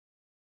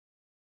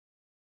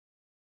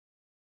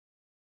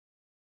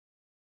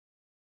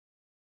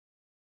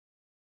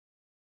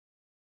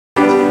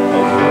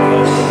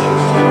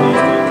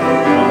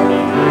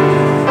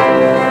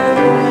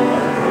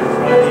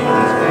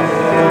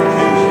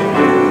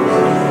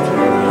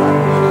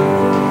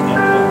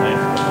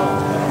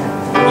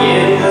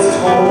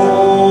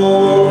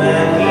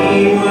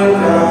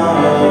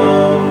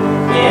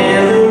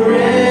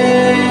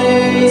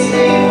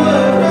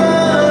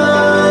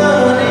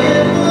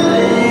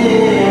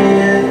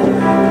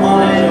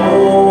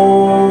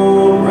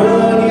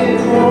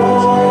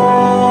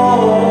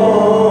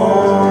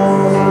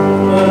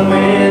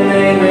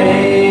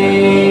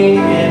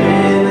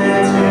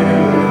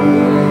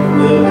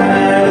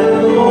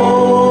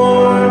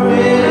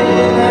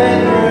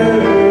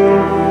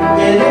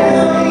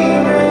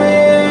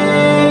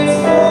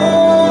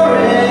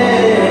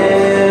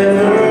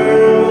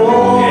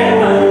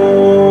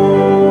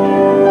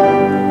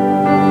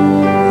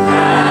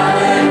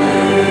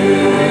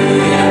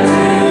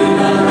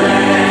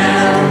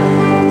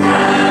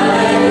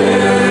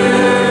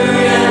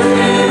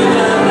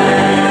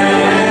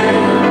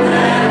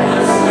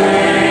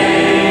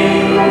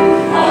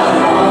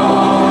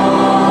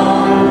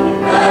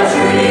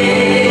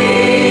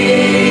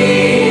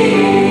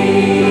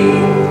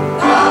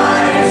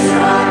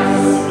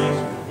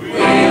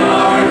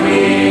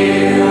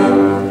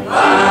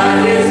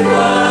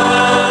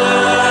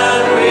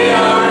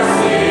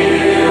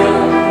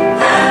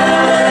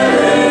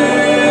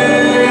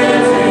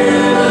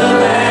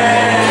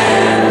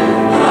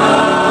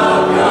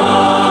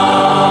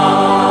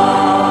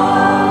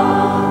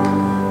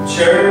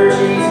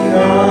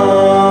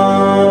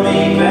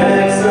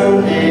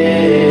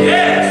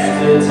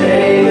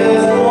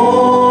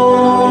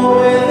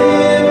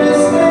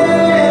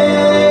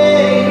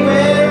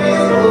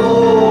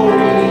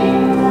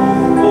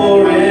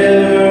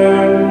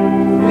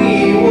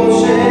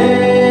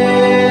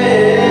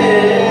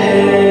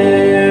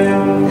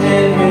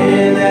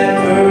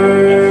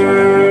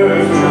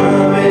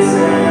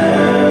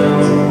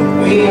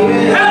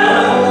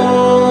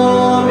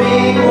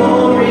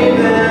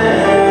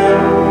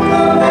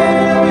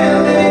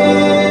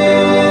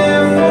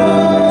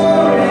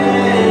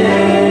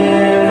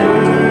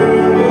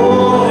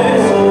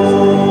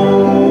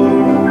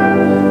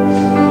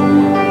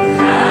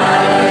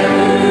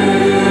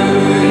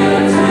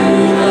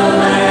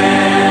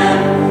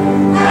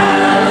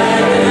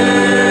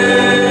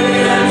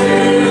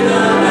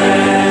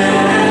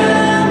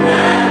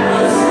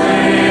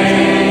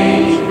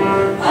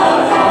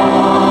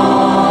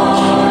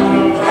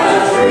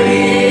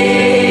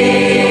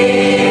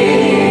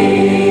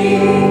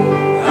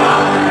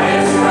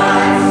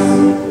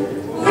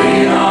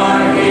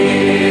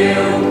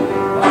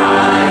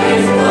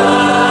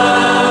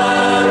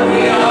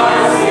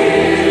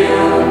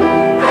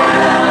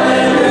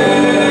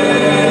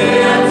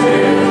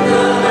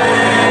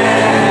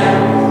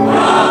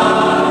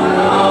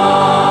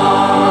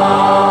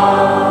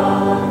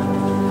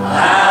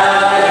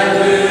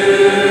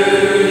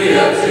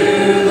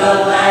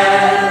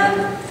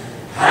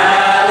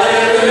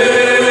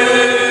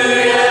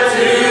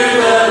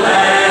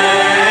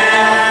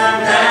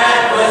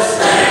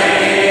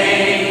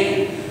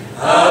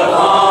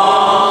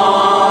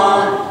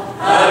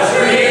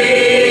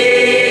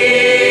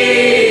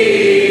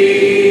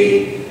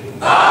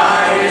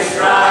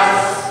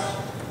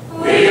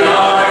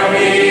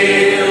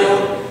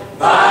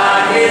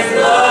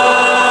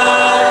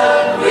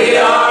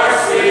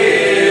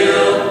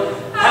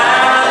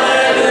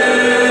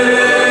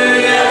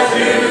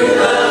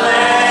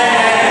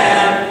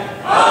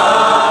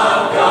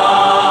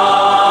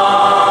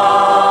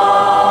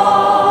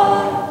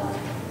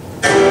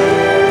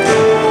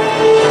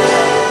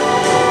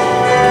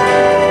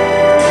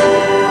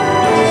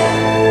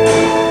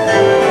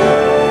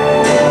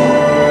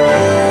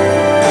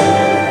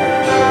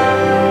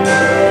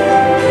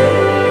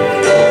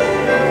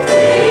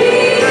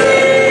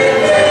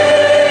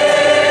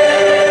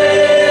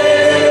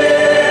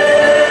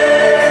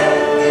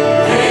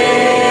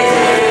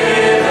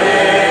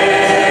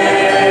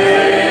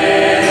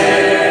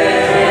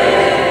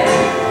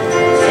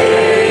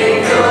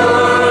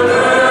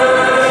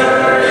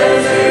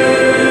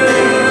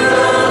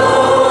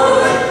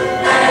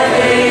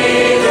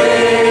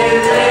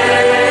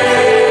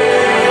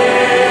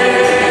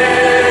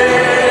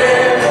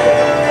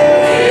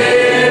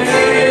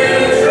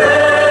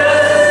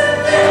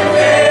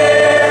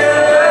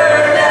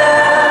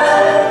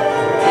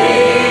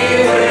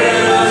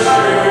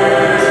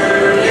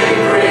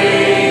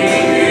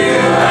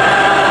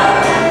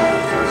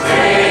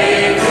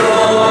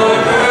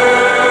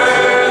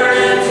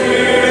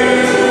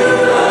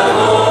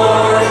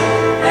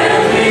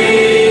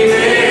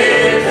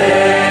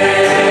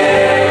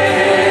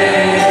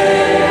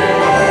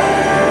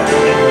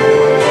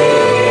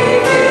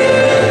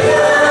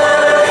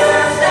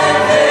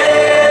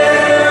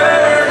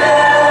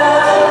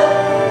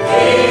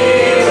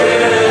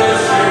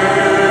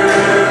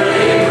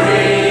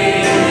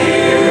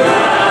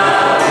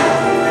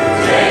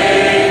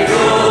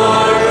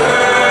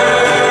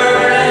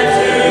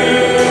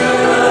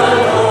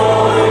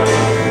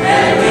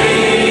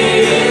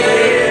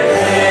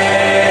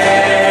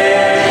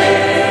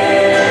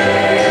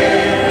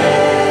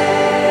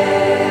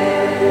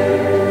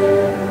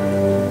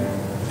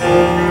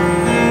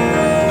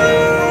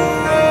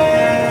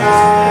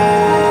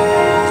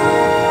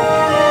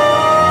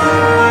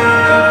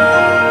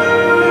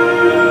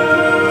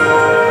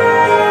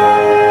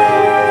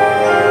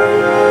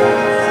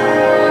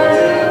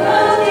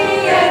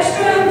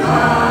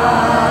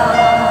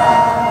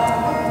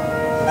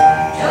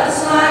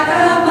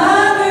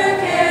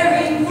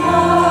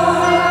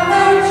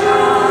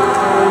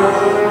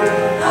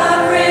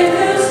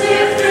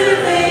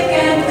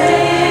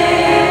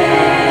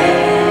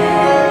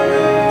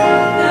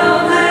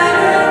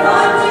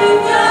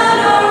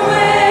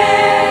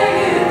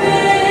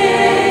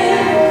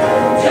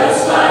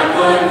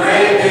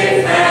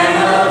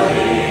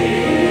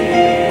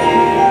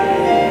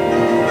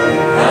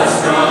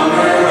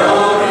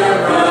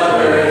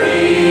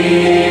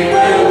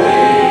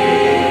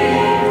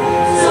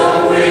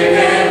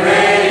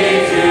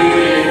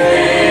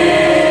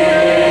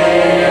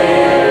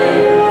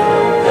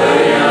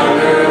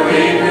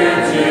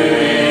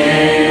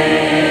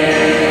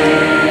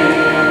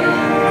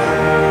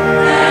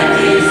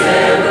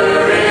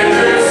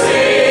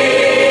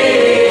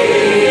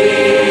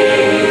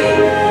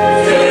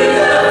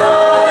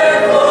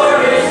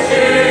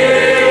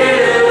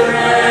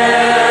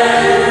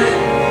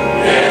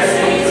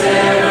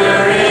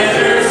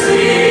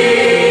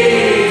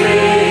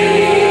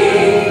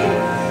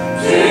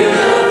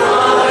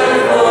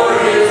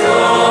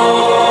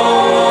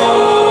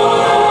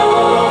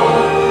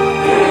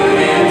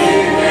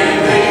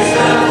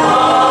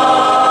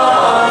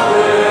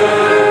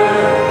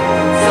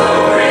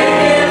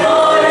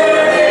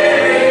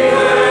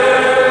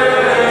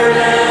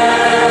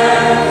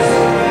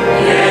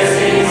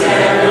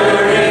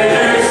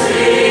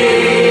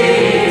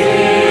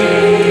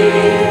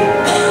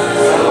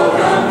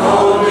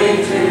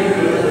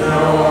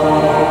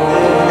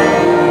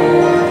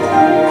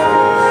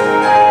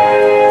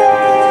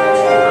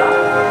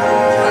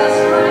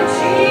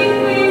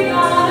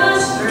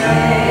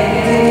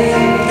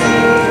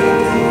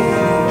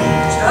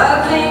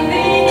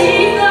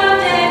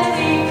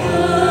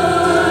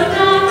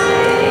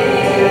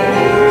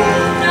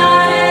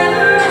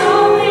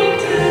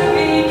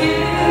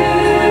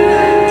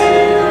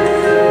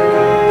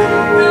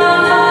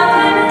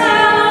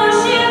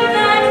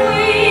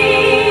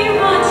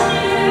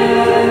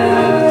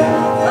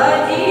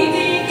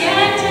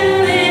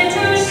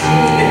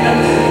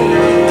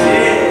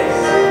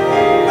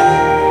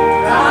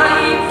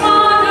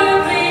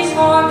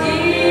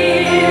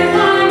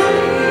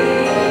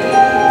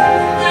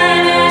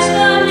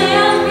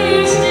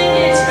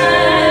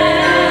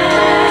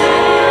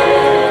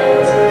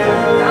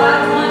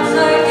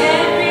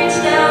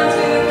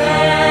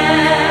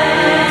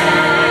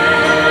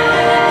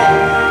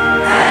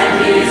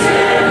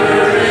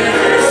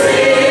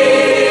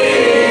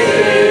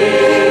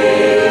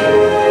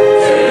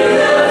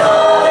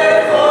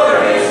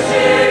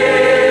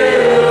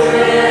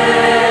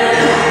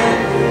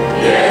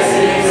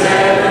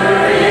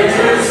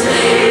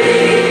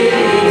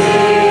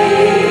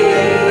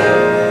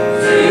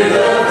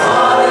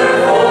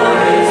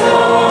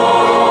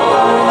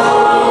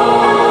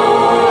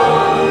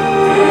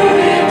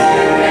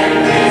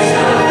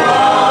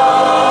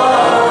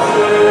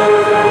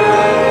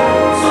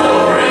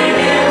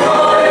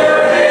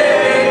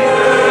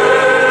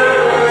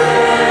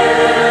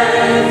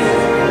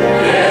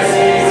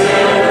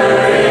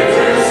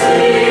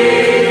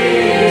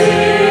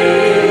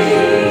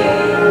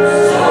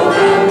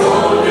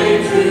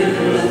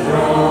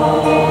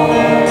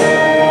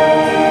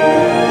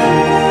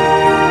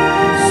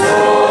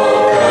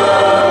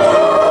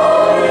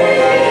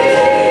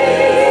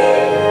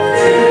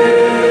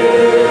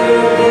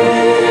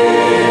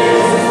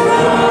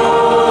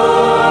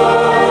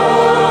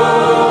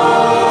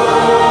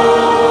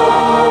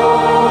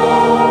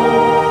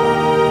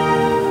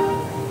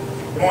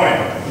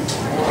morning.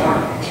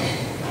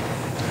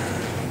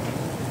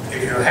 If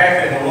you're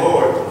happy in the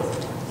Lord,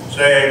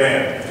 say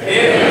amen.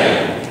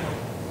 Amen.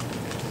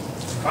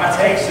 My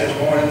text this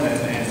morning,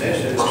 and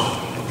this is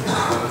on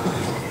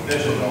the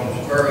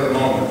spur of the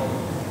moment.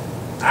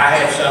 I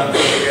had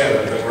something put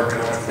together, been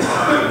working on it for 2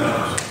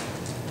 months.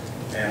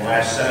 And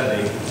last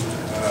Sunday,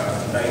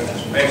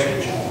 Nathan's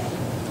message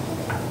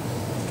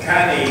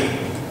kind of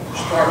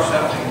started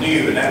something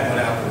new, and that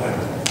went out the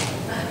window.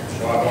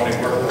 So I've only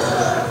worked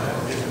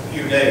on it just a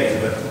few days,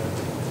 but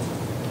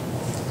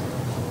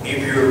if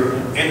you're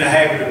in the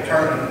habit of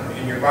turning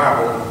in your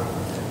Bible,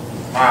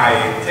 my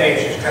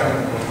text is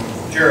coming from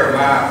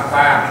Jeremiah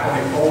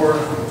 5:24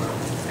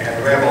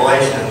 and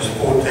Revelations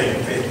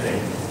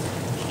 14:15.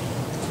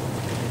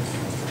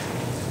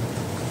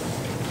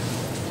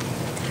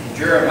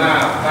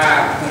 Jeremiah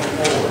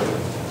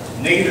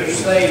 5:24. Neither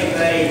say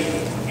they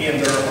in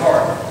their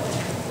heart,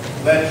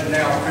 let us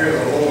now fear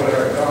the Lord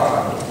our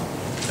God,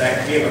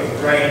 that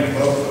giveth rain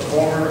both the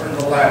former and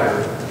the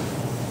latter.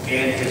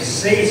 In his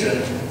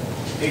season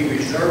he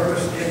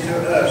reserveth into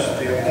us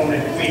the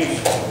appointed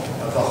weeks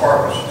of the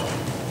harvest.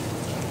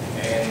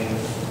 And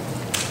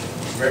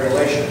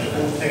Revelations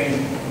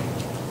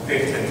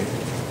 14:15.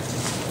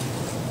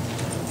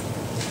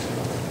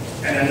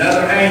 And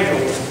another angel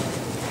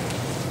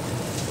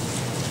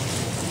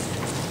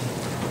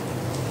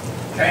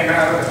came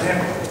out of the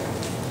temple,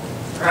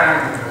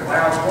 crying with a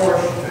loud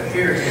voice to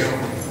hear him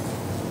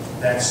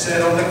that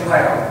sat on the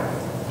cloud.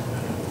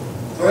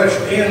 Thrust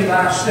in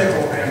thy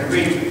sickle and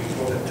reap,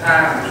 for the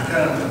time is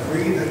come to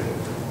breathe,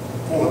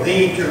 for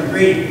thee to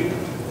reap,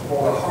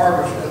 for the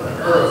harvest of the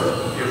earth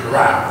is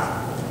ripe.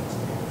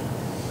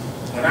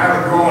 When I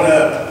was growing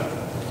up,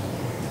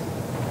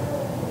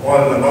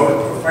 one of the most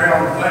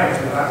profound things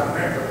that I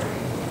remember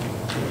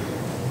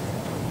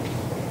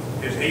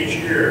is each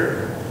year,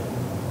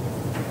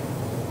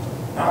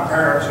 my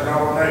parents and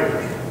all the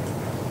neighbors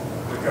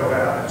would go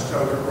out and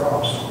sow the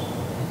crops.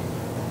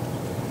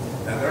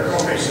 Now, there are going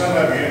to be some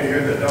of you in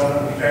here that don't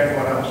understand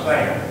what I'm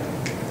saying,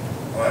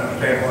 or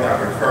understand what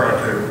I'm referring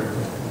to.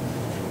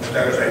 But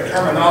there's a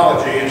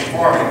terminology in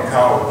farming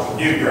called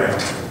new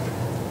ground.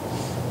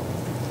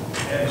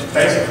 And it's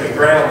basically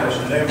ground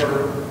that's never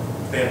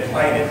been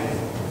planted,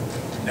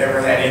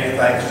 never had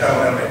anything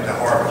sown on it to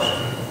harvest.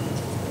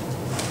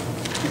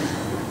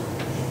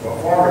 But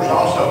farmers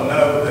also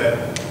know that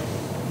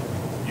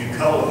you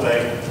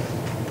cultivate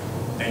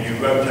and you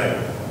rotate.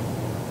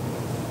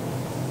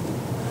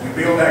 You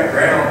build that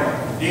ground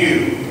new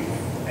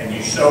and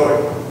you sow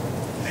it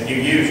and you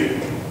use it.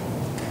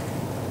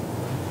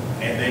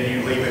 And then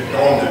you leave it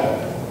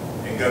dormant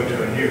and go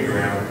to a new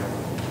ground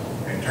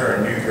and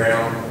turn new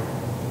ground.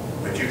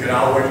 But you can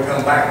always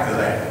come back to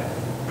that.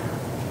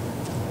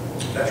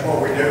 That's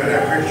what we do in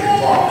our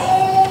Christian walks.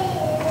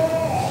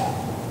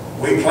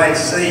 We plant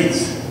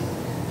seeds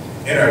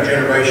in our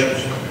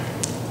generations.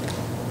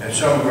 And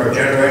some of our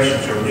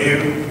generations are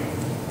new.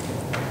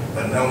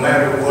 But no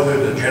matter whether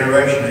the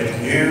generation is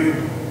new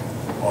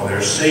or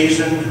they're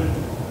seasoned,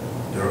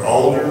 they're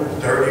older,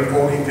 30,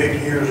 40, 50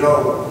 years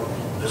old,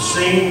 the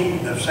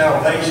seed of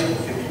salvation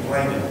can be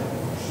planted.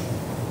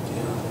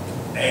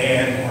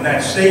 And when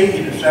that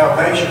seed of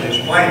salvation is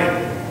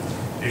planted,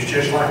 it's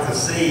just like the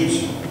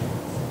seeds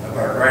of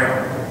our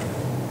ground.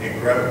 It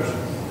grows,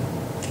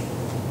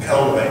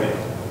 cultivated,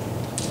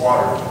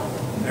 watered,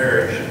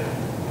 nourished.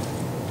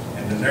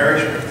 And the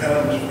nourishment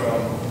comes from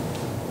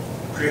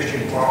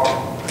Christian walk,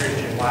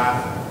 Christian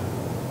life,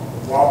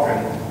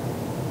 walking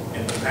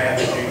in the path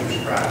of Jesus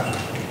Christ.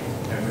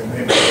 And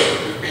remember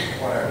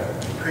what our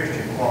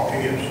Christian walk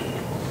is.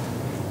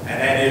 And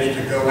that is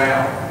to go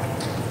out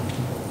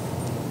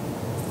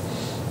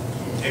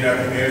in our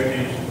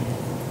communities,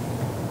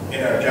 in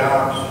our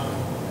jobs,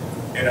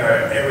 in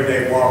our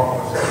everyday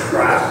walk with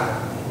Christ,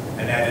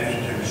 and that is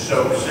to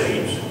sow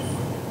seeds,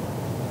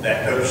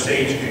 that those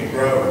seeds can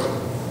grow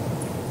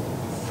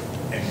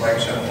and bring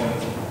someone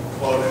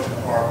closer to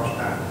harvest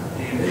time.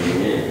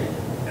 Amen.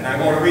 And I'm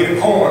going to read a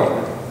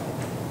poem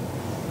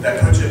that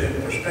puts it in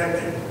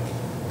perspective.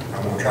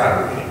 I'm going to try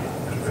to read it,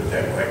 let's put it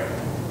that way.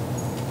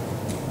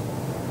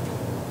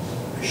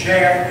 The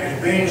shaft is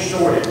being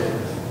sorted.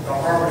 The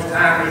harvest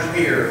time is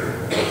here.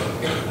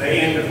 The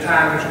end of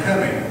time is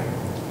coming.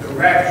 The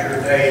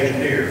rapture day is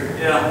near.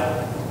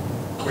 Yeah.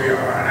 We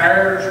are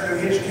heirs to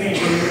his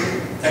kingdom.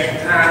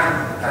 Take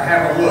time to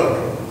have a look.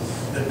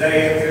 The day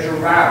of his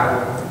arrival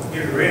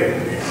is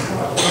written in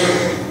God's book.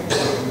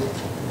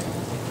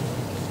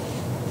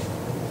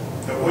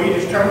 The wheat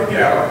is turning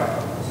yellow.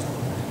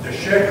 The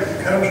shepherd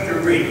comes to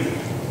reap.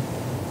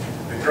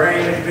 The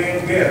grain is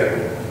being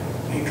gathered.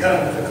 He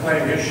comes to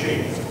claim his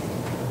sheep.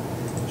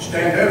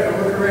 Stand up and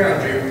look around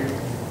you.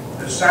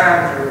 The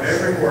signs are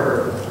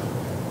everywhere.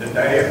 The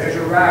day of his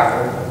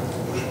arrival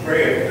will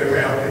spread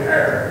throughout the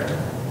air.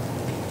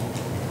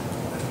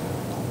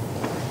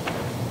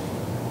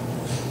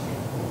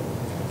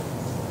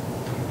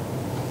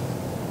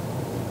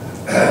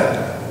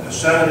 The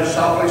sun is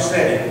softly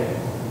setting.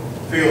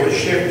 Feel the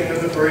shifting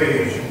of the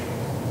breeze.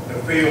 The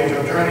fields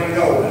are turning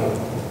golden.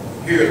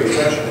 hear the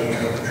rustling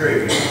of the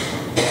trees.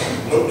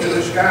 Look to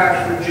the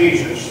skies for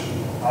Jesus.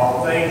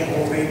 All things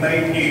will be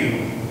made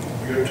new.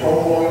 Your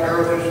toil on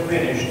earth is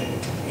finished.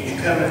 He's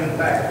coming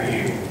back for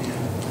you.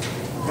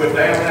 Put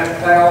down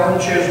that plow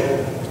and chisel.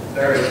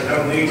 There is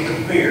no need to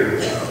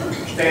fear.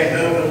 Stand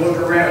up and look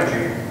around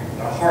you.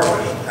 The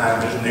harvest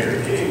time is near.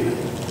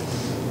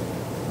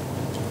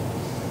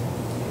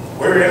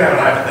 We're in our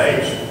last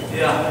days.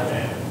 Yeah.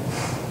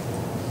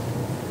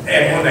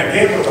 And when they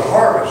get to the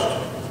harvest,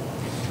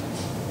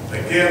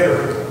 they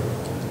gather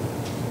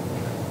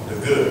the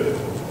good.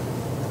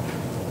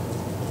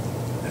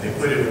 And they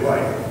put it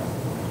away.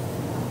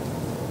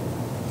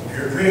 If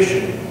you're a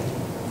Christian,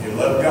 you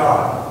love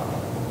God,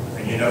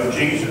 and you know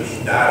Jesus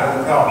died on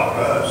the cross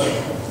for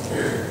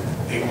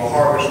us, He will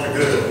harvest the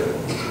good.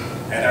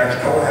 And our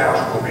storehouse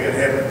will be in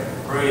heaven.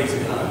 Praise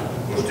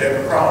God. We'll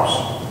step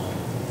across,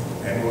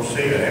 and we'll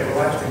see an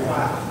everlasting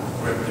life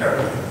for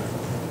eternity.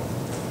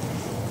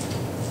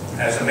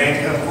 As the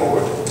men come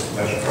forward,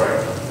 let's pray.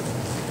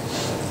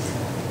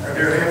 Our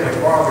dear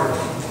Heavenly Father,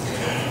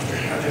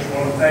 I just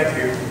want to thank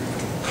you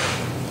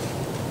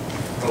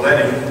for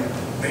letting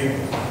me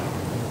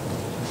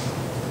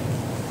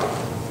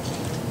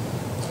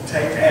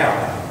take out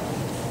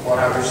what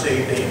I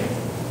received in.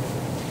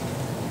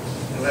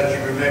 And let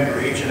you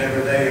remember each and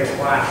every day of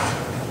life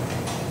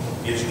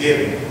is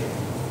giving.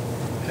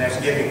 And that's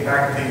giving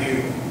back to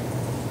you.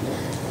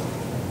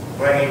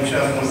 Bringing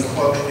someone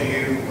close to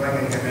you,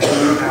 bringing them into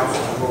the house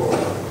of the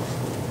Lord,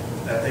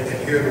 that they can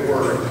hear the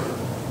word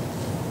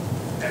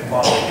and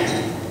follow you.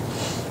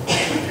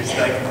 Just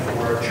thank you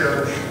for our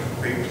church,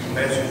 be with the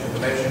message of the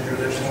messenger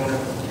this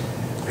morning,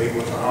 be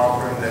with the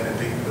offering, that it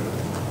be for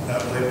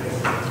uplifting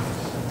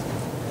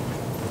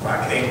my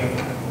kingdom.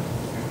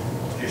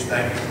 Just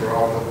thank you for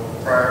all the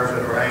prayers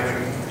that are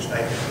answered. Just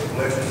thank you for the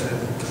blessings that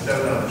are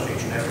bestowed on us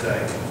each and every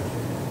day.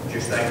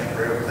 Just thank you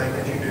for everything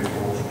that you do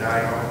for us,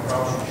 dying on the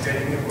cross and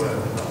shedding your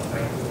blood.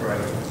 Thank you for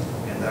praise.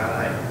 In thy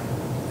name,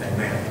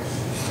 amen.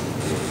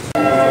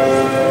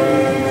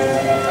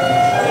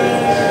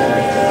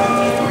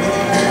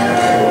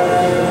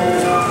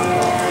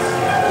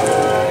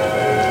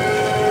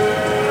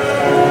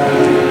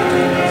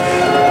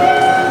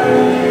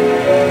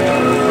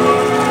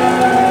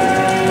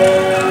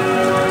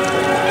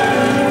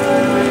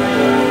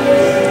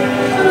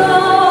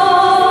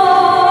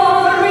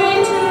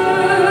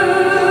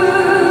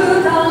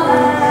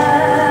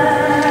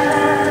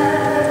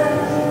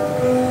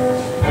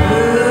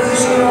 Who's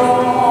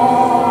strong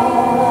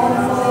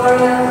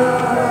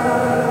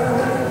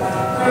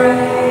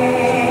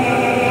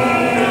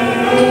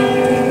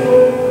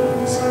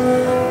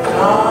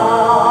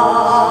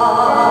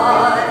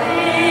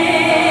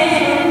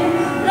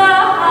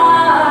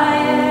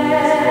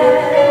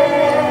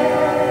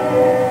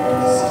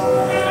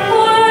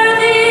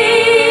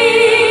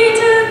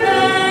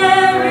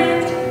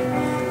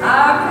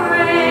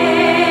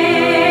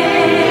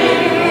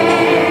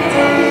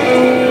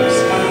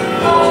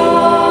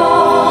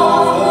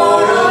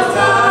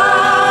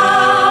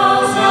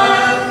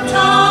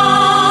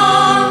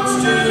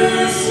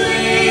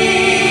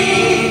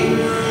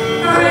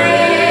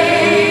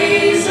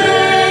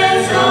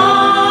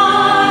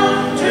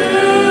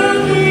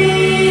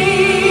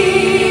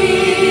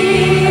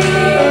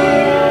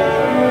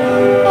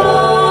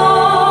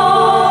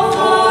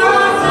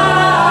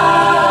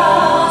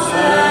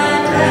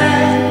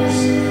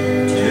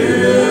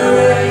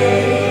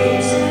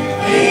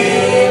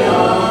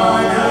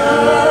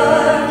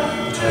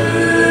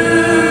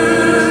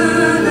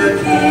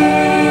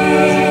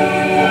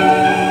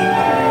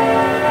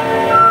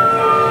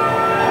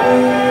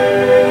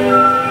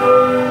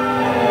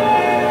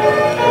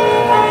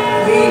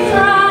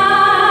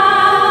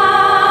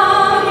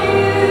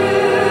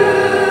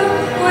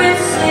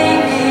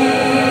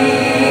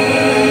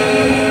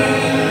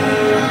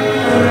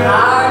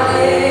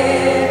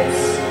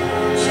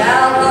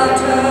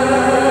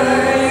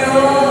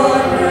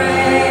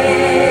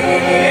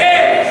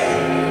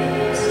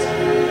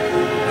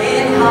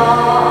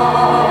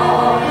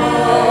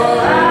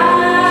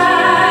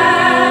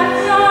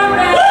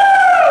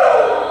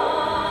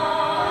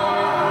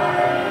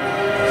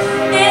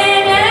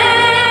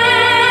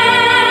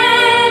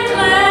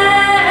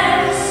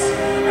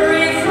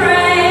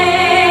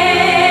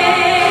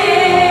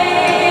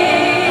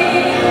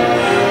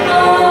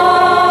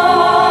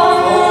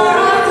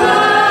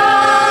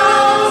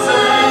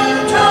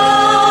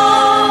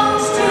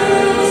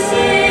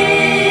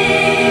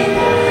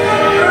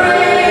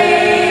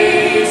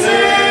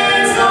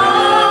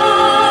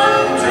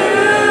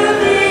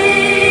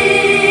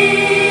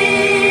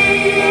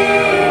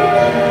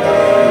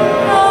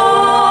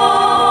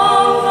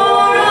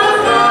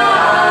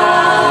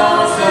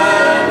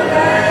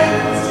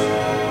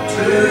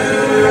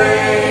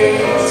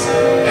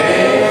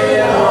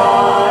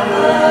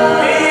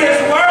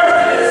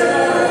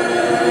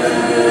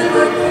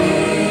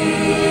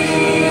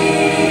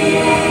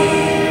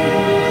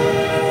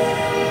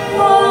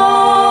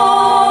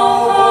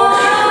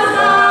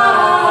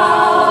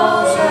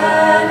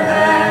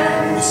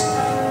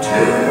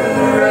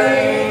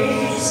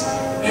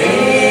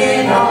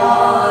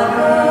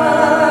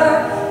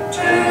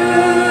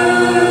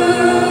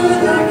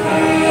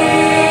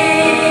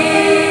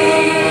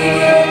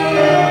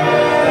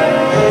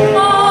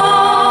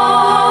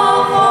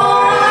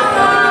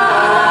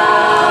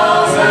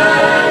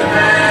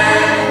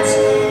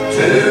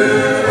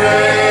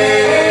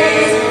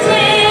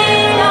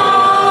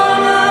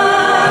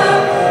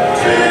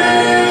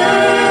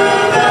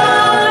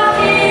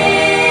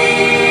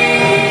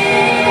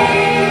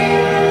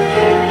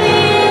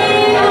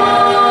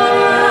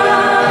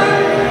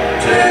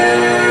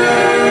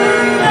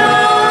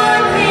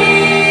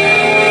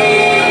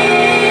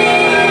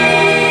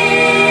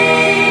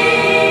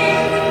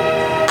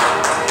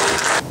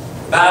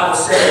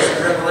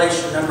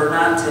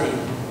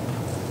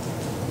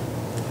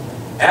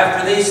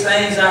After these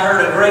things I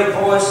heard a great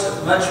voice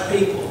of much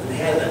people in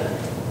heaven,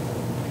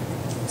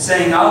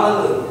 saying,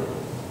 Hallelujah.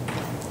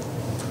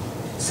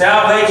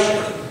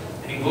 Salvation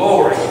and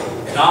glory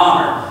and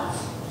honor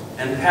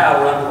and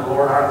power unto the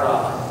Lord our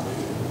God.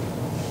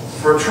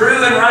 For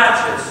true and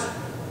righteous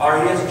are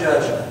his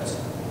judgments.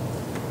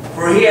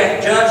 For he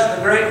hath judged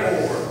the great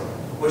whore,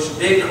 which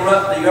did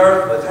corrupt the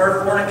earth with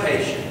her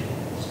fornication,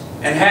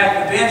 and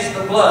hath avenged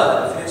the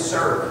blood of his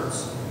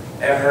servants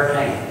at her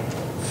hand.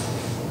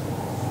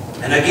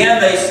 And again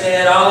they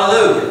said,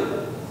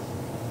 Hallelujah.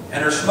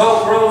 And her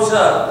smoke rose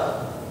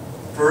up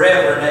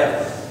forever and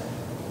ever.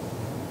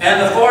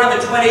 And the 4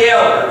 and the 20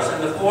 elders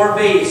and the 4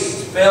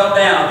 beasts fell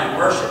down and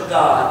worshipped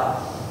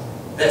God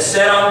that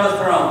sat on the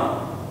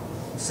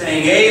throne,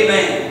 saying,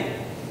 Amen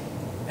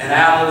and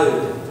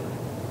Hallelujah.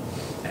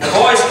 And a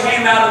voice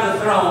came out of the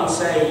throne,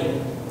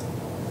 saying,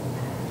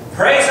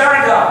 Praise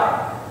our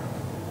God,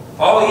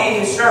 all ye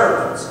his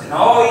servants, and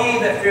all ye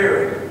that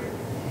fear him,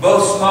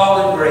 both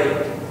small and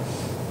great.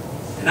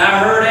 And I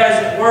heard,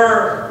 as it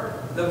were,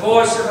 the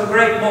voice of a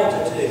great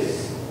multitude,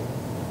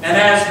 and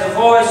as the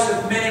voice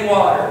of many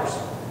waters,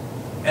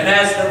 and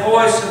as the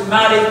voice of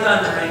mighty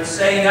thundering,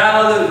 saying,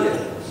 Hallelujah,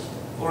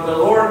 for the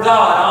Lord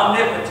God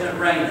omnipotent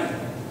reigneth.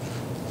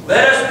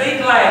 Let us be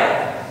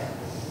glad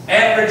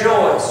and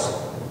rejoice,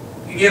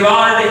 and give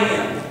honor to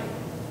him,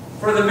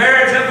 for the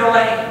marriage of the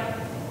Lamb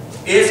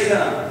is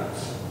come,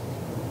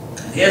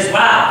 and his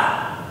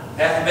wife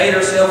hath made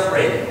herself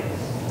ready.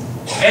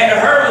 And to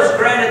her was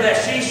granted that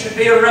she should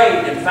be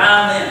arrayed in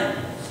fine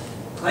linen,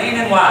 clean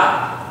and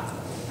white,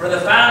 for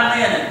the fine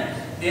linen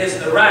is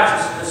the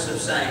righteousness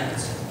of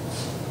saints.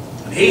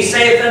 And he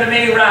saith unto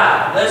me,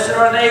 Right, blessed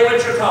are they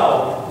which are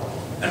called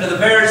unto the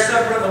marriage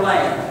supper of the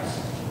Lamb.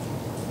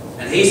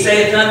 And he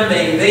saith unto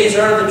me, These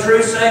are the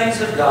true sayings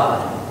of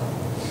God.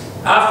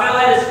 I fell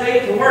at his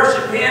feet to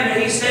worship him,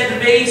 and he said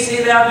to me,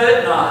 See thou do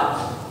it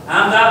not.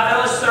 I am thy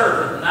fellow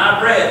servant, and thy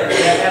brethren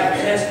that have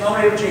the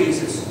testimony of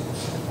Jesus.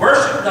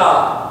 Worship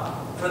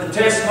God, for the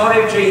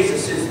testimony of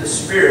Jesus is the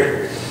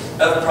spirit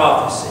of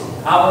prophecy.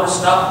 I want to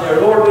stop there.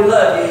 Lord, we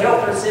love you.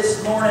 Help us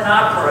this morning,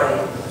 I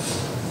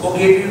pray. We'll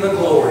give you the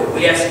glory.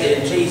 We ask it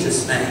in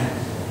Jesus' name.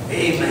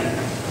 Amen.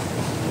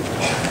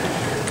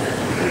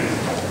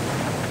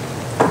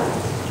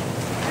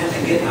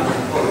 Let me get my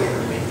composure.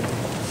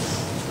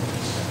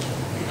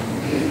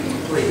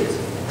 Please.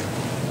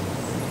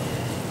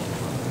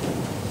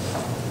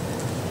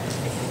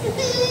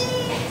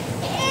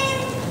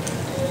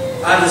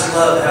 I just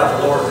love how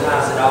the Lord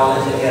ties it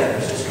all in together,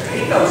 sister.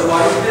 He knows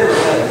what he's doing.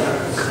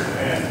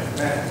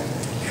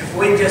 If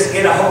we just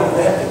get a hold of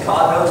that, that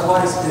God knows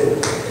what he's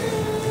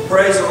doing.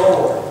 Praise the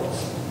Lord.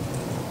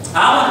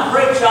 I want to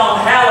preach on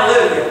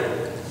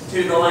hallelujah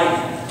to the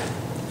Lamb.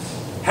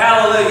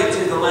 Hallelujah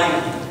to the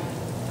Lamb.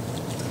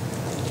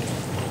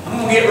 I'm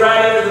going to get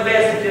right into the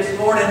message this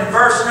morning. In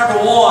verse number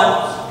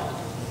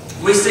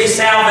 1, we see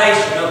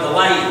salvation of the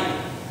Lamb.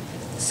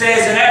 It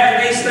says, And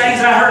after these things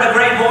I heard a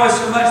great voice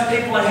from much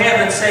people in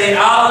heaven saying,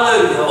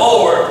 Hallelujah,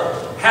 or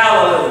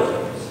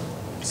Hallelujah.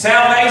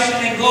 Salvation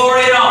and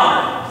glory and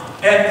honor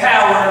and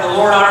power in the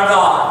Lord our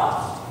God.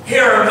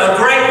 Here are a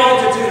great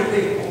multitude of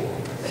people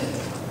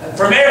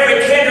from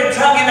every kindred,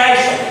 tongue, and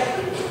nation.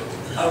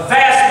 A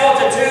vast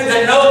multitude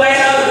that no man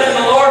other than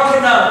the Lord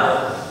can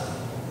number.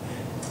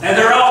 And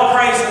they're all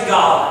praising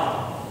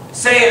God,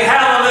 saying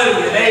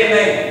Hallelujah and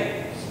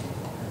Amen.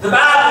 The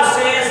Bible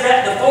says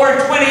that the 4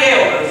 and 20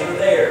 elders are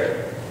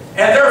there,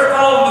 and they're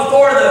falling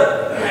before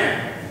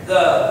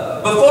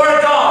before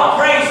God,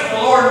 praising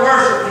the Lord and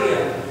worship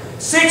Him.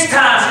 6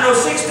 times,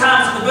 6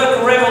 times in the book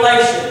of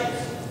Revelation,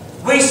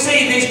 we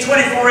see these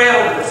 24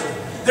 elders.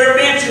 They're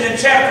mentioned in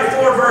chapter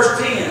 4, verse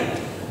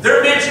 10.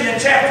 They're mentioned in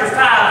chapter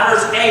 5,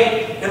 verse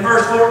 8 and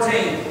verse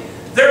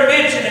 14. They're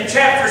mentioned in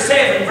chapter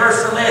 7,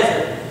 verse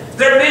 11.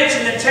 They're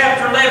mentioned in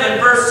chapter 11,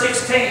 verse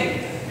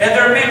 16. And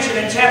they're mentioned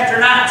in chapter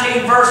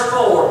 19, verse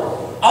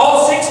 4.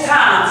 All 6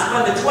 times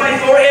when the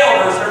 24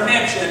 elders are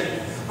mentioned,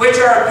 which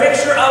are a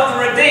picture of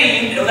the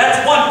redeemed,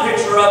 that's one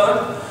picture of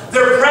them,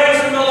 they're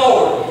praising the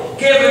Lord,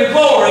 giving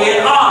glory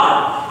and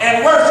honor,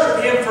 and worship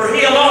Him, for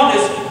He alone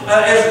is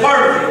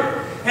worthy.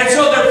 And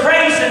so they're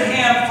praising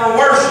Him for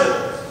worship,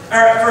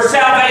 or for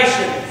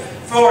salvation,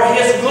 for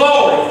His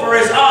glory, for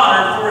His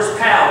honor, for His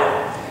power.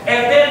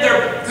 And then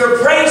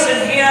they're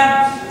praising Him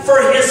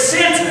for His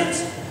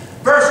sentence.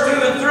 Verse 2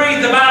 and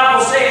 3, the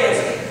Bible says,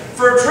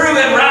 For true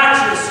and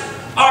righteous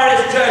are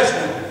His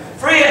judgment.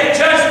 For He hath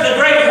judged the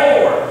great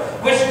whore,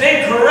 which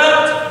did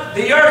corrupt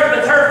the earth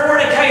with her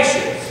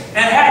fornication,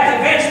 and hath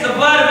avenged the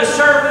blood of His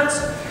servants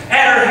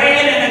at her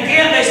hand. And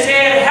again they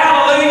said,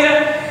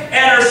 Hallelujah,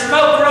 and her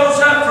smoke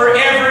rose up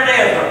forever and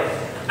ever.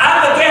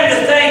 I began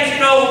to think,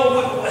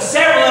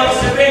 several of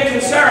us have been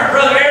concerned.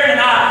 Brother Aaron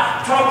and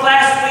I talked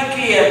last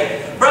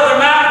weekend. Brother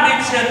Mike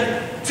mentioned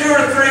 2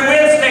 or 3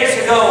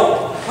 Wednesdays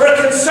ago. We're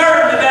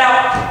concerned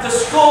about the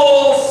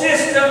school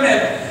system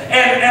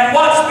and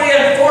what's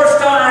being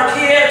forced on our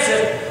kids.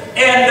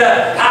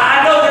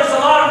 I know there's a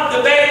lot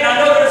of debate, and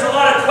I know there's a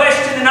lot of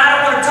question, and I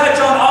don't want to touch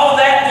on all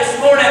that this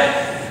morning,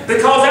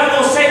 because I'm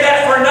going to say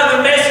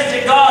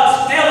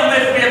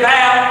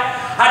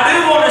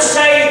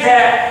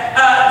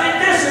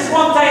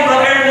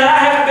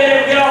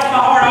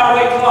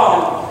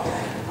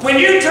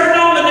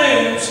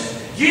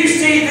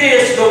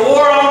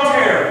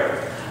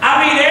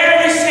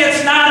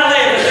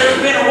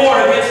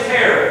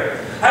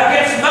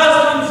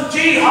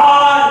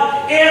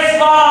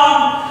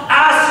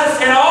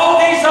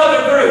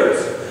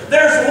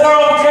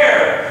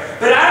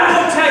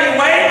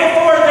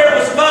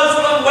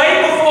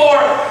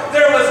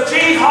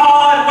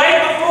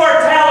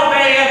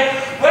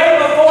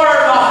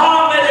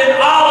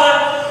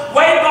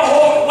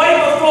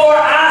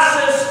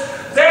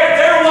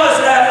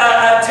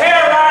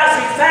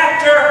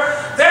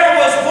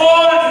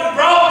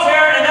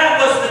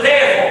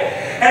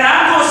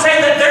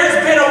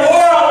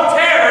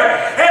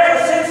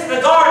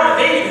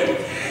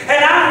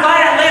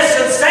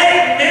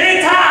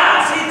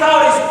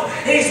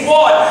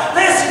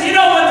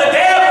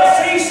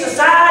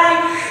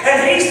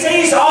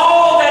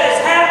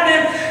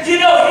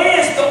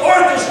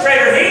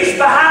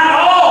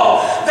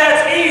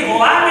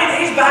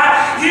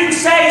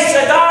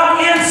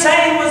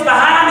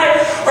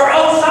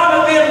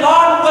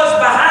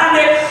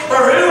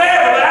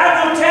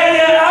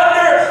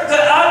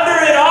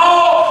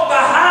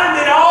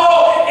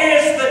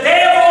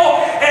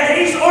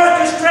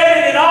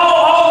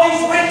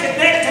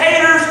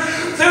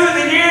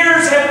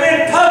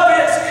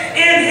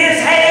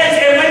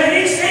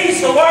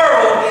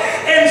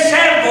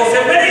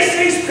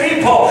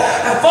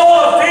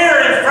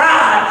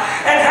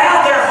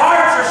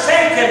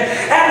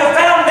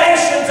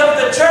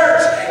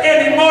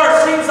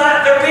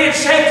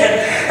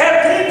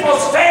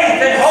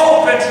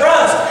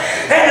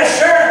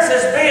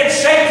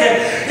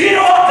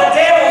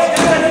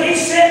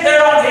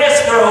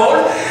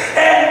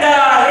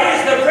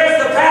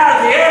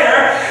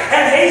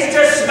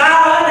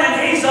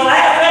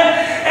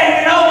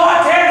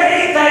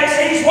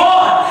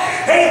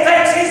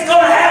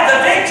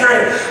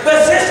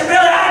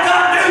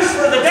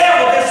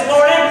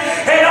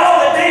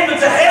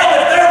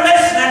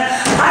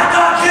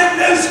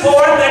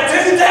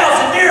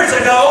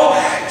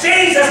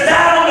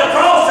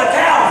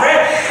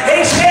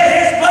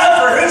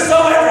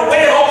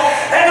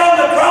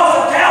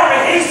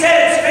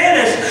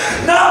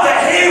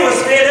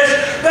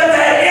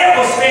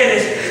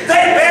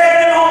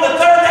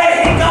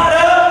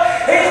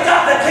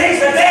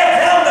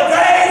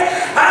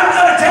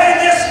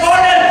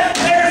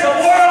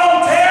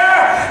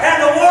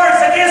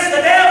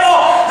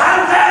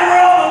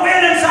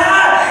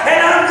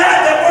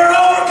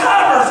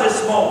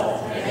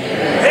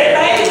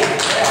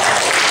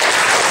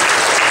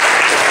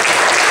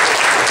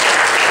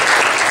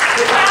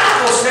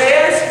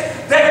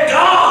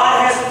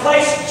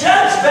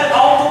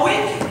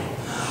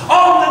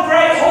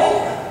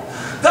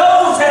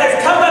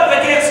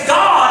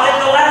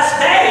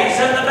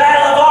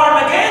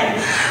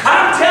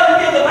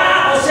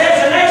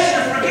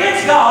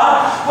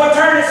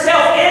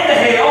into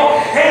hell.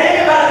 And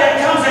anybody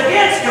that comes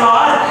against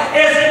God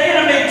is an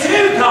enemy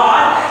to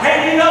God.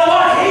 And you know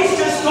what? He's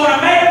just going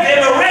to make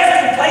them a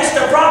resting place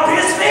to prop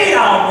his feet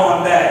on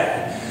one day.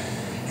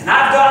 And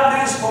I've got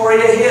news for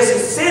you. His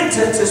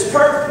sentence is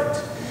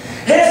perfect.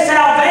 His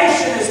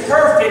salvation is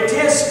perfect.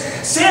 His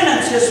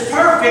sentence is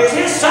perfect.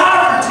 His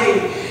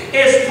sovereignty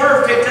is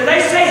perfect. And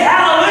they say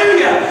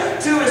hallelujah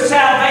to his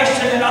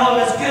salvation and all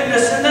of his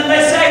goodness. And then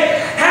they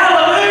say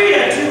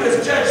hallelujah to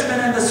his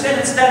judgment and the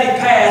sentence that he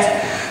passed.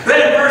 But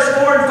in verse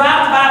 4 and 5,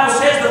 the Bible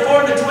says, the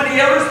 4 and the 20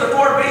 elders, the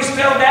 4 beasts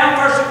fell down,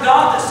 worshiped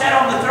God that sat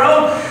on the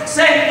throne,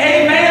 saying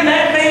amen.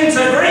 That means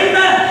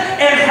agreement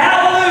and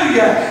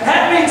hallelujah.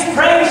 That means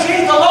praise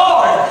ye the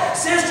Lord.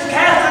 Sister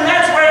Catherine,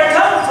 that's where it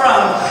comes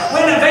from.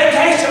 When in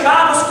vacation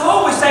Bible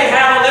school we say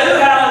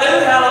hallelujah,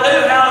 hallelujah,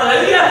 hallelujah,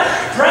 hallelujah.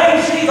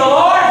 Praise ye the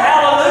Lord.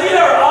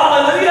 Hallelujah or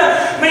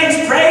hallelujah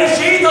means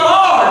praise ye the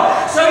Lord.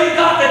 So you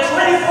got the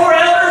 24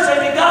 elders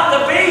and you got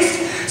the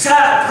beasts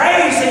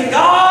praising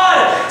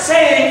God,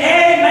 saying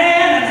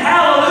amen and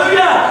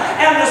hallelujah.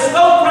 And the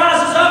smoke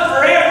rises up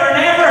forever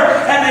and ever.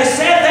 And they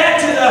said that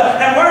to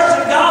and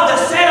worship God that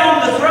sat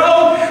on the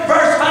throne.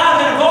 Verse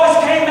 5, and a voice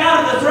came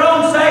out of the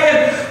throne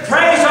saying,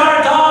 praise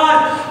our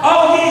God,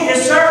 all ye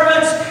his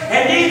servants,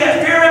 and ye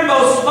that fear him,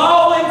 both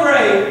small and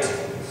great.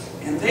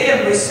 And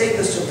then we see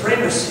the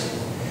supremacy.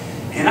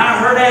 And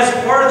I heard as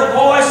it were the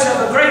voice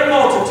of a great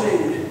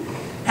multitude,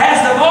 as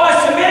the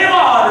voice of many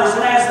waters,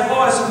 and as the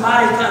voice of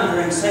mighty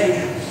thundering,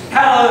 saying,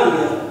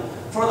 hallelujah,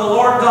 for the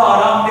Lord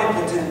God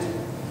omnipotent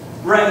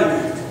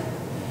reigneth.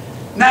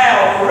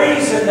 Now, the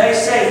reason they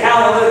say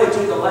hallelujah to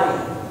the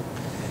Lamb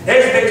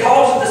is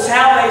because of the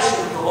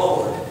salvation of the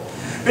Lord,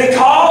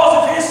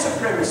 because of his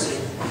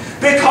supremacy,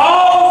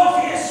 because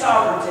of his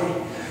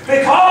sovereignty,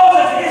 because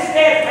of his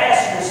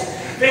steadfastness,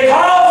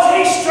 because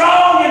he's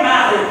strong and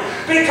mighty,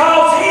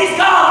 because he's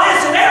God.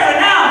 Listen, every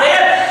now and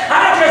then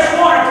I just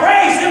want to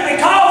praise him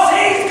because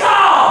he's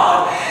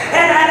God.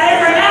 And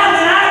every now and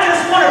then I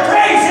just want to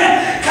praise him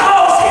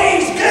because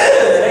he's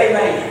good.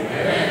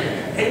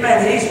 Amen.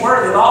 Amen. He's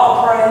worthy of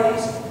all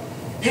praise.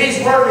 He's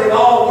worthy of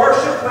all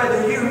worship,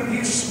 whether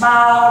you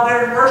smile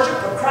during worship,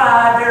 or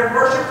cry during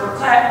worship, or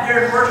clap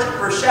during worship,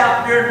 or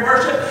shout during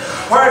worship,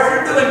 or if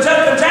you're doing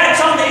jumping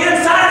jacks on the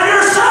inside of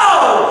your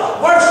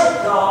soul,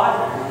 worship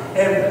God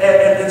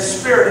in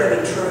spirit and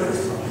in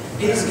truth.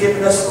 He's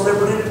given us the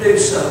liberty to do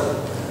so.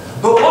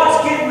 But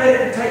what's getting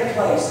ready to take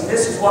place, and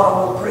this is what I'm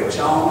going to preach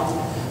on,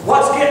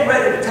 what's getting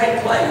ready to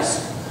take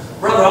place,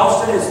 Brother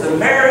Austin, is the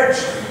marriage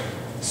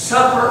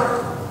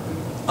supper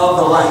of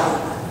the Lamb.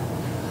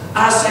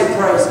 I say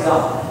praise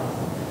God.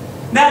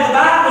 Now the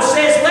Bible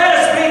says, let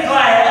us be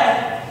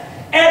glad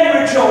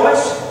and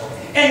rejoice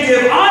and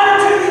give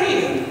honor to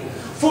him,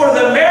 for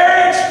the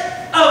marriage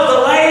of the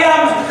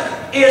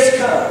Lamb is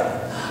come.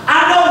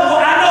 I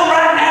know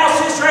right now,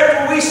 Sister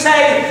April, we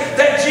say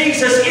that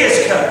Jesus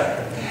is coming.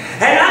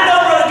 And I know,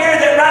 Brother Gary,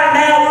 that right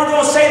now we're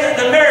going to say that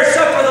the marriage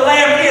supper of the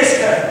Lamb is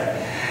coming.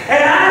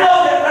 And I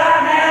know that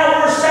right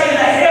now we're saying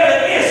that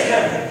heaven is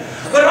coming.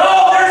 But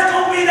oh, there's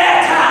going to be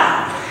that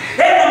time.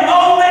 In the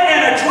moment, in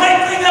a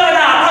twinkling of an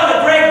eye.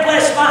 Brother Greg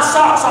blessed my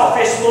socks off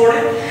this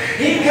morning.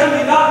 He come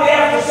and got me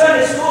after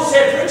Sunday school,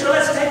 said, preacher,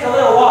 let's take a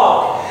little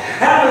walk.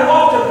 And we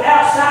walked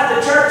outside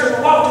the church and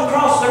we walked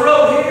across the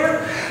road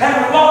here. And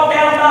we walked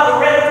down by the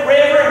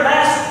river, and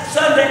last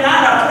Sunday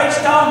night I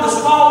preached on the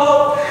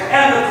swallow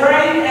and the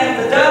crane and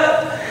the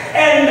dove.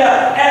 And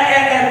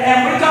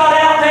we got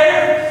out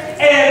there,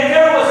 and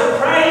there was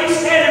a crane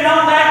standing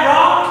on that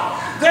rock.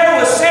 There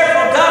was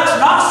several ducks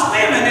not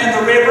swimming in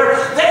the river.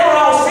 They were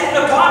all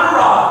sitting upon a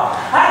rock.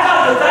 I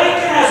got to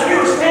thinking as we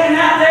were standing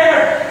out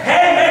there,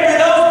 hey, maybe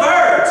those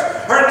birds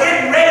are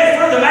getting ready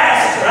for the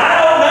master. I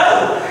don't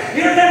know.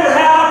 You remember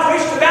how I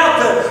preached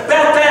about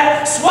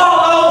that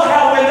swallow,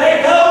 how when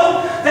they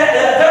go, that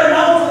they're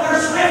known for their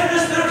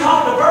swiftness. They're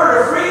called the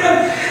bird of freedom.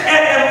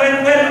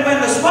 And when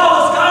the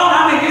swallow's gone,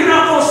 I mean, you're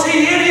not going to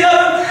see any of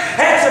them.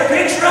 That's a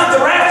picture of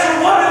the rapture.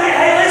 What are they?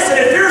 Hey, listen,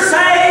 if you're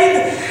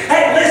saved,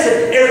 hey,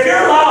 listen, if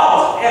you're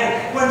lost,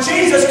 and when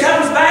Jesus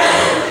comes back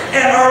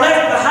and are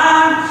left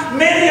behind,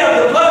 many of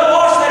the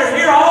blood-washed that are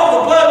here,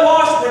 all the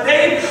blood-washed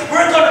redeemed,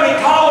 we're going to be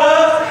called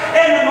up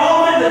in the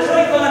moment, the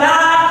twinkle of an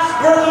eye.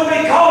 We're going to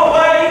be called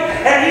away,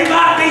 and you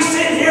might be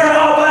sitting here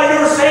all by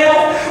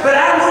yourself, but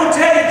I'm going to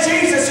tell you,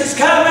 Jesus is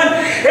coming.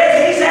 If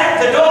he's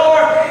at the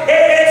door,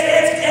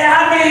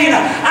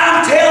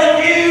 I'm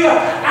telling you,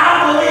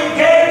 I believe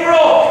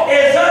Gabriel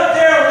is up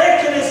there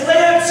licking his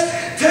lips,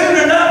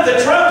 tuning up the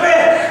trumpet.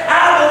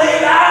 I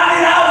believe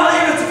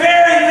it's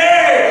very,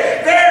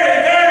 very,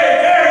 very, very,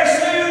 very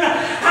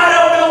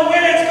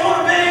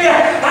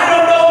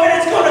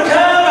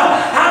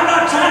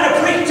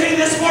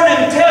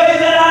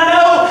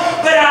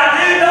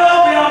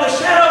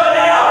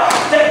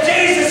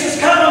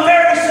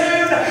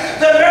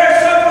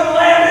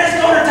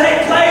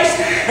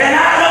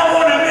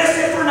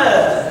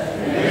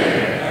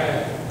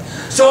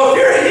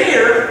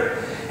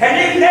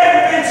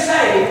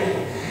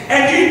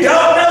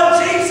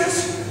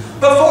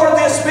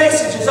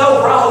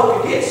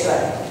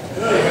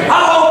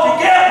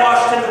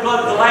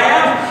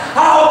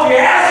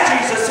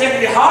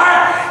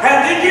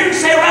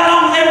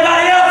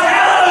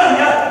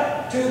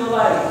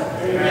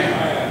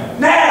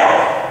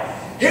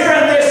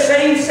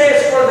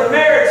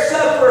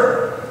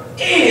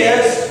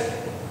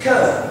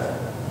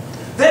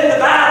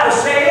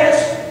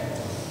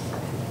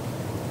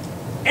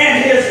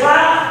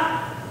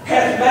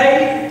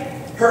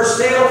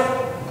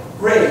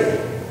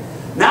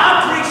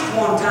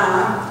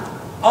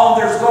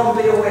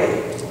be a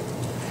wedding.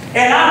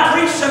 And I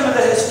preached some of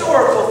the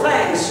historical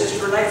things,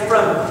 Sister Renee,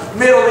 from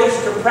Middle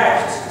Eastern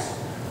practices.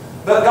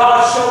 But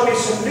God showed me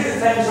some new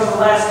things over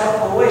the last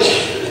couple of weeks.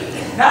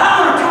 Now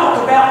I want to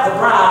talk about the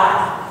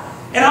bride,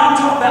 and I want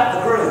to talk about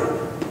the groom.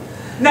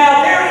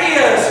 Now there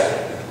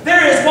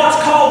is what's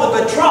called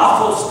the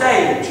betrothal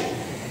stage.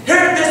 Here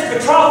at this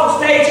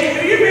betrothal stage,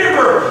 you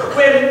remember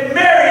when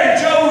Mary and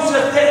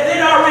Joseph,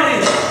 they'd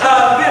already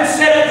been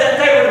said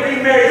that they would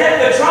be married. That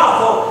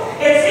betrothal,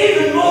 it's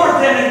even more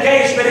than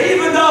engagement,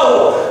 even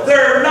though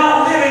they're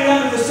not living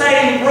under the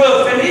same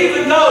roof, and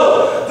even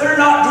though they're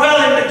not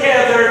dwelling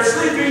together and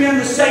sleeping in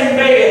the same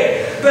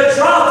bed.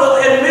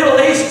 Betrothal in Middle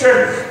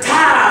Eastern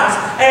times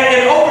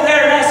and over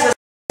there in that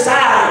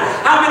society,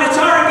 I mean, it's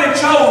already been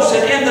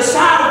chosen in the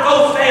sight of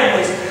both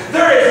families.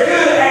 They're as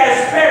good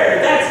as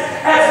married. That's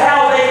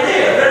how they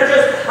live. They're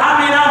just,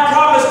 I mean, I'm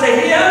promised to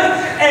him,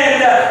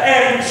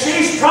 and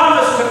she's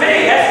promised to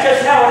me. That's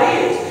just how it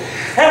is.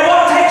 And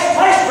what takes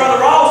place, Brother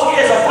Ross,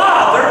 is a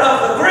father of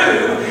the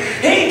groom,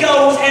 he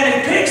goes and he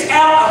picks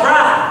out a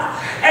bride.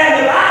 And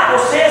the Bible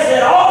says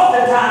that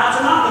oftentimes,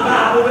 not the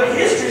Bible, but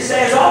history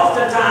says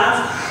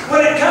oftentimes,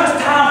 when it comes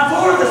time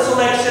for the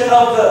selection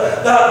of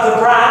the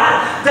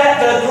bride,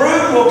 that the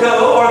groom will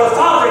go, or the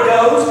father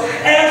goes,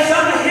 and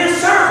some of his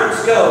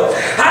servants go.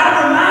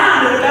 I'm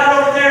reminded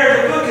about over there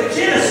in the book of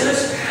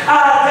Genesis,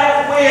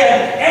 that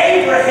when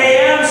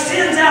Abraham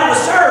sends out a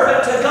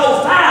servant to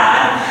go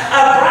find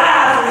a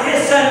bride for his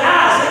son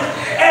Isaac,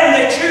 and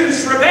they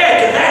choose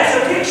Rebekah. That's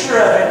a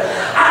picture of it.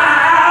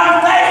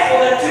 I'm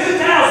thankful that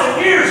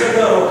 2,000 years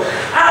ago,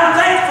 I'm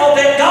thankful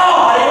that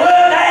God, he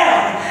looked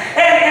down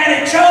and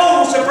he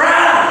chose a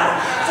bride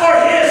for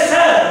his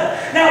son.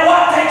 Now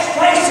what takes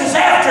place is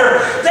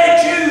after they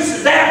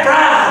choose that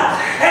bride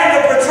and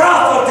the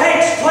betrothal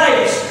takes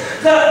place,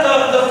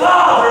 the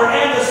father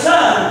and the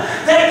son,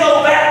 they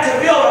go back to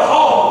build a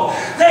home.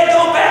 They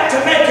go back to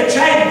make a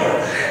chamber.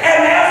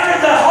 And after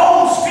the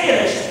home's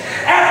finished,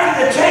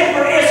 after the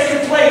chamber is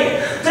complete,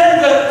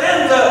 then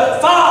the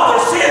father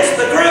sends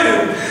the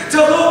groom to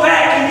go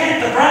back and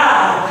get the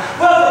bride.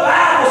 Well, the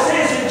Bible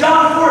says in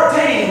John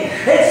 14,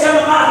 it's some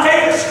of my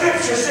favorite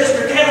scriptures,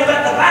 Sister Kevin,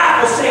 but the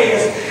Bible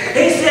says,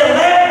 he said,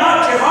 let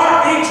not your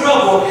heart be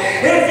troubled.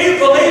 If you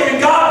believe in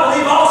God,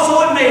 believe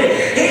also in me.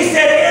 He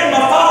said, in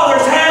my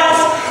Father's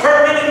house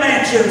are many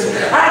mansions.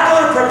 I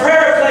go to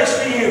prepare a place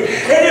for you.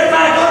 And if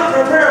I go to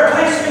prepare a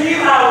place for you,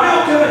 I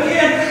will come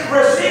again,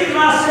 receive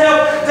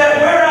myself,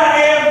 that where I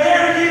am,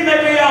 there you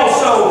may be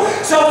also.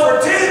 So for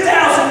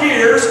 2,000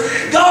 years,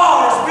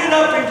 God has been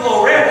up in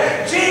glory.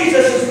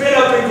 Jesus has been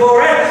up in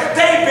glory.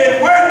 They've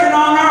been working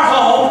on our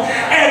home.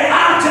 And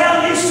I'm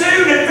telling you,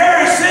 soon and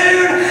very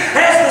soon,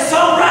 as the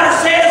songwriter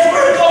says,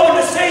 we're going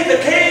to see the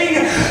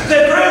King.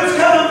 The groom's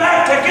coming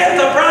back to get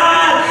the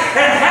bride.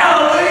 And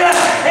hallelujah,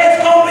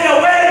 it's going to be a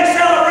wedding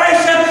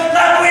celebration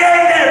like we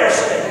ain't never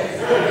seen.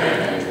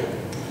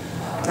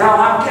 Now,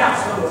 I'm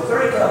counseling with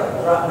 3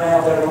 couples right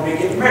now that are going to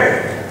be getting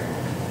married.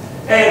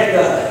 And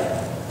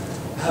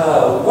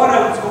one of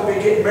them's going to be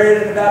getting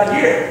married in about a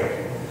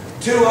year.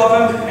 2 of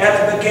them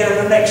at the beginning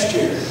of next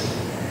year.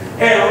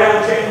 And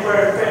around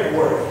January and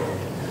February.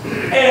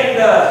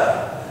 And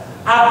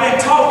I've been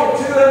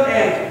talking to them,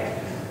 and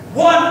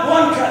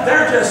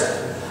they're just,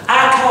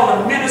 I call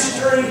them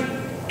ministry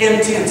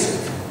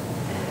intensive.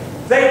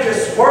 They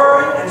just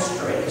worry and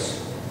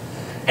stress.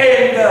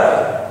 And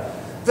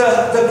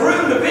the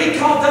groom-to-be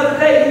called the other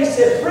day, he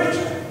said,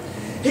 preacher,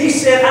 he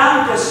said,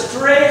 I'm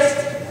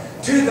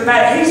distressed to the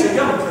max. He's a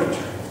young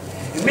preacher.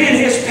 And me and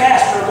his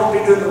pastor are going to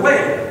be doing the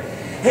wedding.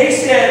 He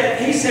said,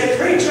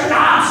 preacher,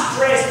 I'm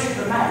stressed to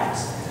the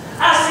max.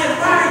 I said,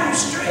 why are you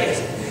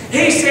stressed?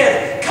 He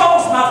said,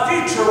 because my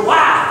future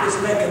wife is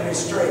making me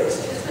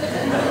stressed.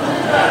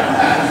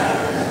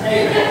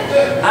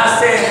 I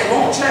said, it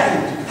won't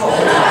change. Because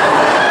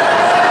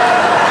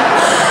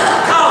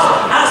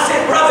I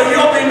said, brother,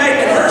 you'll be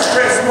making her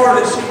stress more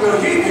than she will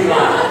you,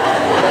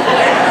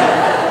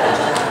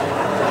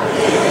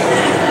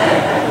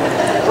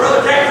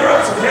 Brother, take her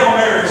up some Hail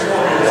Marys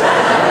for me.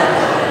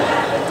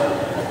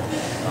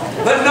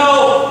 But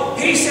no,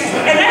 he said,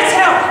 and that's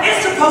how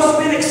it's supposed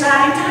to be an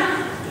exciting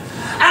time.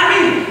 I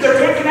mean, they're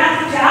picking out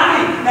the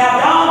time. Now,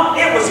 Dawn,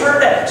 it was her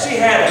that she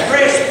had a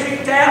dress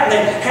picked out, and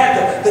they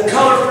had the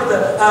color for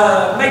the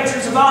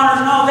matrons of honors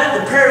and all that,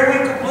 the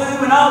periwinkle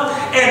blue and all.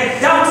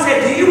 And Dawn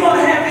said, do you want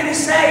to have any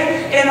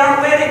say in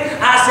our wedding?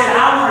 I said,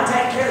 I want to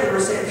take care of the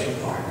reception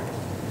part.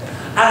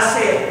 I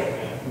said,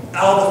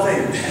 all the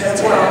food.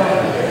 That's what I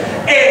want.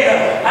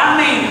 And I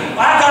mean,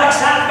 I got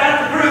excited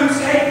about the groom's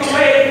cake, the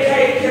wedding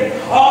cake, and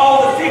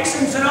all the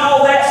fixings and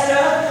all that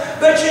stuff.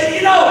 But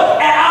you know,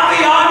 and I'll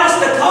be honest,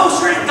 the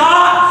closer it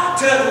got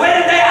to the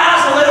wedding day, I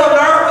was a little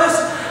nervous.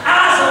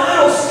 I was a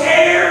little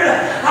scared.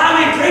 I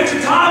mean, Preacher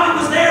Tommy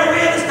was there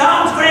with us.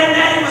 Dom's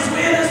granddaddy was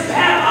with us.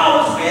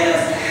 Papa was with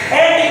us.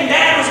 Andy and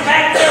Dad was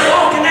back there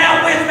walking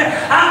out with me.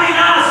 I mean,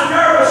 I was a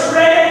nervous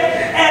wreck.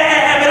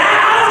 But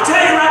I'll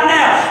tell you right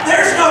now,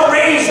 there's no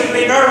reason to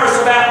be nervous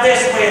about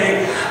this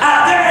wedding.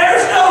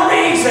 There's no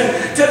reason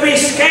to be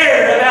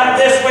scared about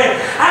this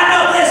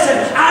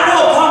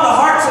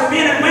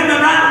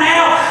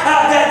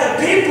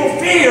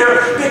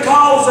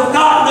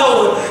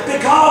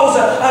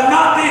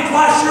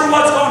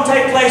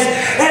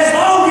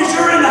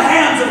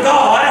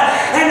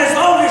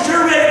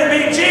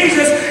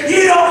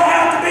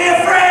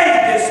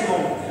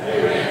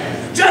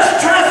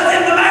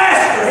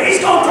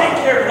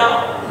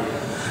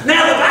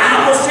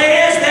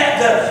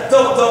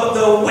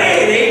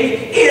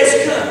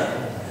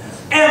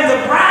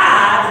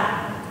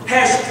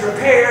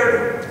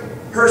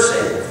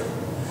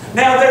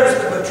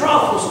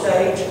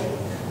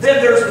Then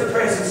there's the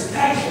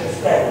presentation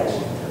stage.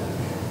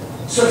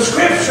 Some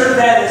scripture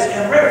that is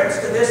in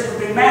reference to this would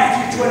be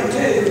Matthew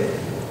 22,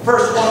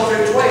 verse 1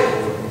 through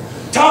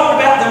 12.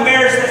 Talking about the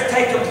marriage that's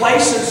taking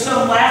place, and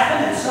some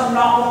laughing, and some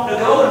not wanting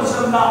to go, and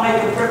some not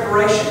making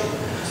preparation.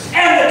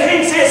 And the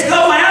king says,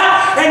 go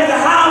out into the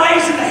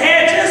highways and the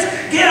hedges,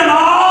 get them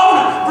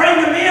all, bring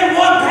them in.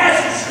 One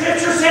passage of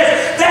scripture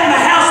says that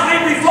the house may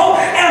be full.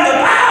 And the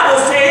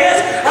Bible says,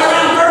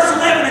 around verse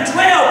 11 and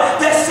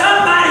 12, that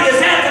somebody is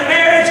at the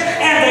marriage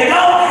and they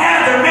don't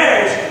have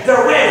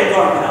their wedding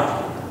garment on.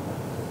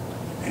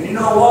 And you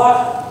know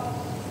what?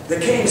 The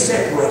king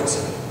separates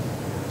them.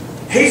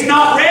 He's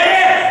not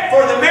ready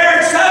for the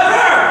marriage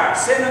supper.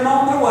 Send them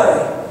on their way.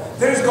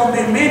 There's going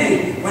to be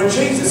many when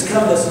Jesus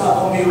comes that's not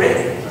going to be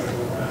ready.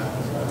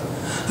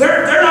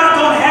 They're not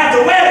going to have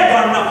the wedding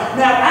garment on.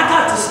 Now, I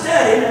got to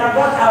study, and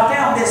I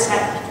found this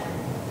out.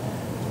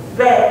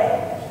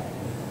 That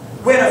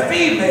when a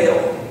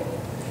female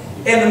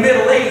in the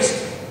Middle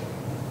East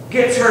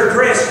gets her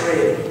dress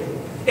ready,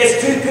 it's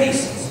two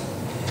pieces.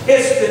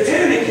 It's the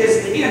tunic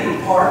is the inner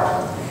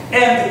part,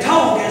 and the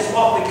toga is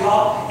what we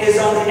call is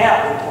on the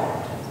outer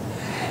part.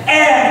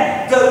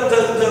 And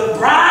the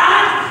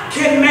bride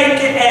can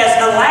make it as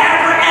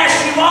elaborate as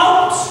she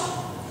wants.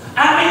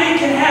 I mean, it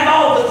can have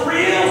all the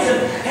frills and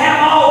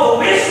have all the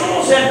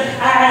whistles and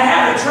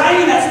have a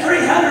train that's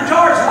 300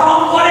 yards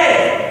long,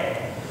 whatever.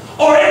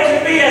 Or it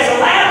can be as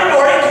elaborate,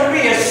 or it can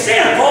be as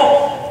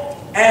simple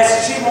as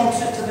she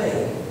wants it to be.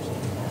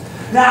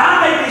 Now, I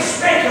may be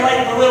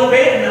speculating a little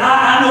bit, and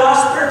I know I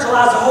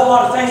spiritualize a whole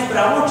lot of things, but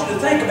I want you to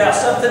think about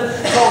something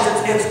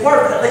because it's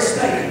worth at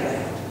least thinking about.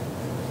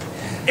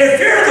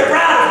 If you're the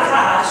bride of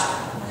Christ,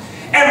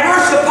 and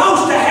we're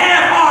supposed to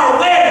have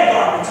our wedding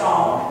garments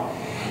on,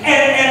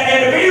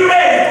 and to be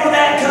ready for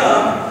that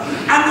come,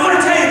 I'm going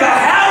to tell you about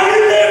how you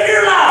live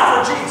your life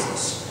for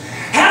Jesus.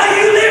 How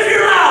you live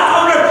your life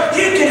on earth.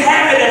 You can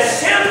have it as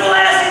simple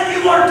as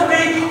you want it to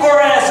be,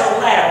 or as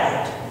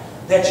elaborate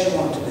that you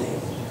want it to be.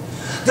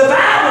 The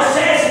Bible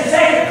says in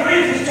 2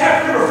 Corinthians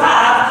chapter number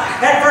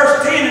 5, at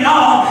verse 10 and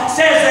on,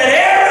 says that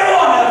every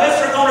one of us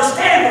are going to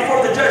stand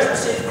before the judgment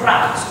seat of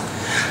Christ.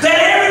 That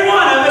every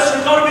one of us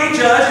is going to be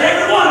judged.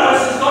 Every one of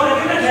us is going to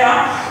give an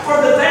account for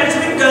the things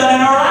we've done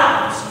in our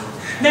lives.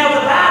 Now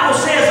the Bible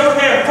says over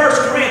there in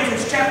 1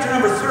 Corinthians chapter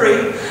number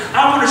 3,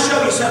 I want to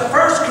show you something.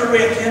 1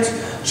 Corinthians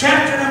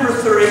chapter number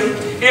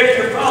 3, if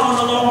you're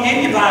following along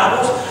in your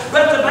Bibles.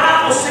 But the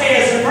Bible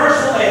says in verse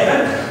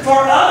 11,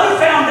 for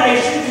other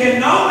foundation can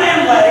no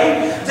man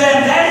lay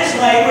than that is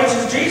laid, which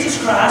is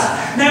Jesus Christ.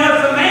 Now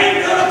if a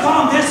man build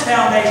upon this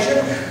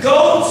foundation,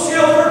 gold,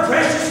 silver,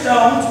 precious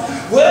stones,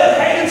 wood,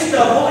 hay, and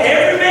stubble,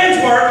 every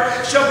man's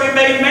work shall be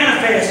made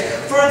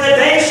manifest. For the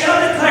day shall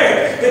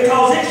declare it,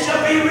 because it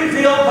shall be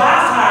revealed by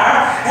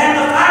fire, and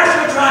the fire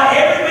shall try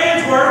every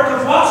man's work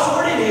of what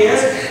sort it is.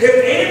 If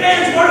any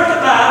man's work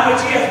abide,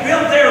 which he hath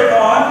built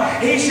thereupon,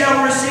 he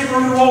shall receive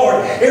a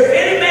reward. If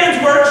any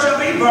man's work shall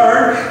be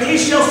burned, he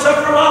shall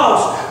suffer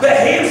loss, but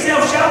he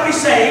himself shall be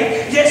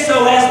saved, yet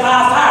so as by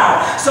fire.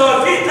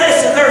 So if you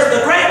listen, there's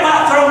the great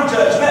white throne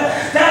judgment.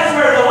 That's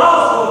where the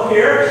lost will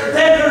appear.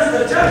 Then there's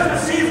the judgment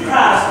seat of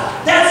Christ.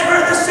 That's where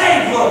the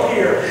saved will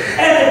appear.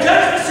 And the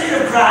judgment seat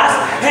of Christ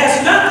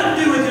has nothing to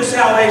do with your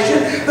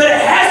salvation, but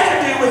it has to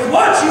do with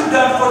what you've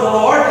done for the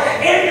Lord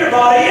in your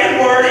body,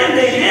 in word, in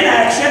deed, in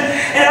action.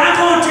 And I'm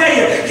going to tell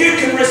you, you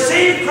can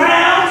receive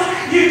crowns,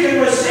 you can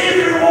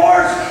receive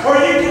rewards,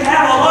 or you can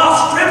have a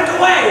loss stripped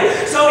away.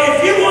 So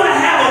if you want to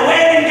have a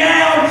wedding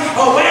gown,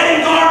 a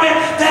wedding garment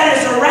that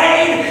is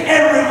arrayed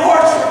and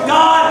rewards from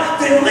God,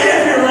 then live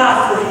your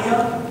life for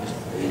Him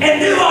and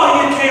do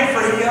all you can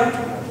for Him.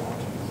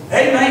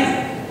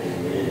 Amen.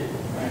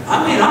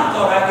 I mean, I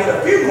thought I'd get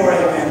a few more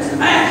amens than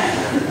that.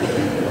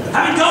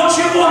 I mean, don't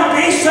you want to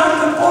be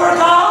something for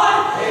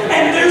God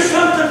and do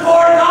something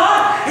for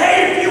God?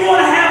 Hey, if you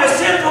want to have a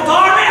simple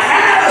garment,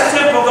 have a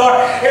simple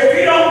garment. If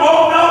you don't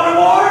want no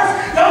rewards,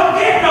 don't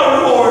get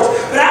no rewards.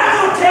 But I'm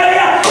going to tell you,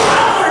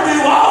 I'm going to do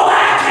all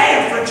I can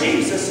for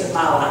Jesus in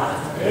my life.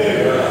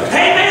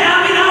 Hey, man, I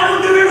mean, I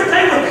will do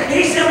everything.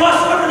 He said,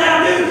 whatsoever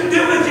thou do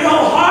with your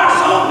whole heart,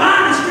 soul,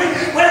 mind, and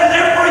strength, whether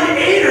therefore you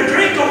eat or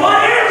drink or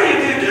whatever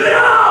you do it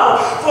all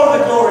for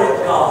the glory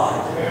of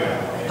God.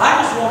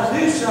 I just want to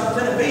do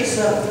something and be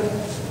something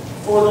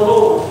for the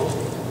Lord.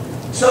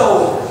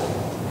 So,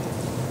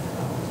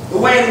 the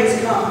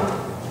wedding's coming.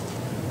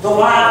 The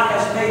wife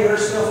has made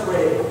herself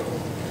ready.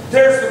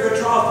 There's the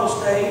betrothal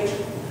stage.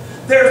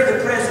 There's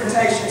the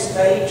presentation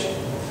stage.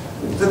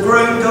 The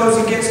groom goes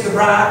and gets the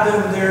bride.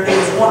 Boom, there it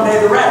is. One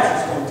day the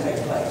rapture is going to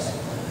take place.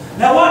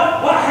 Now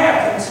what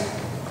happens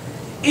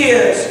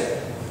is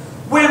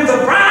when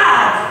the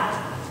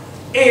bride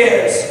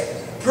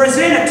is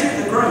presented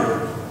to the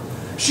groom,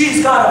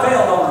 she's got a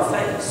veil on her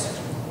face.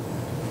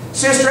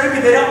 Sister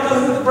Amy, they don't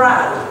know who the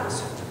bride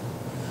is.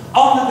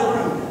 Only the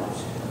groom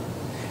knows.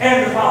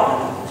 And the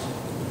father knows.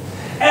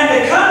 And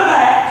they come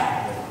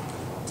back,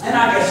 and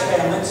I guess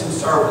family and some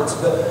servants,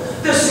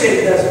 but the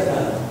city doesn't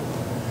know.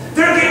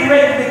 They're getting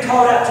ready to be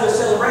called out to a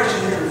celebration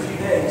here in a few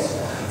days.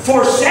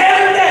 For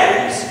 7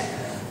 days,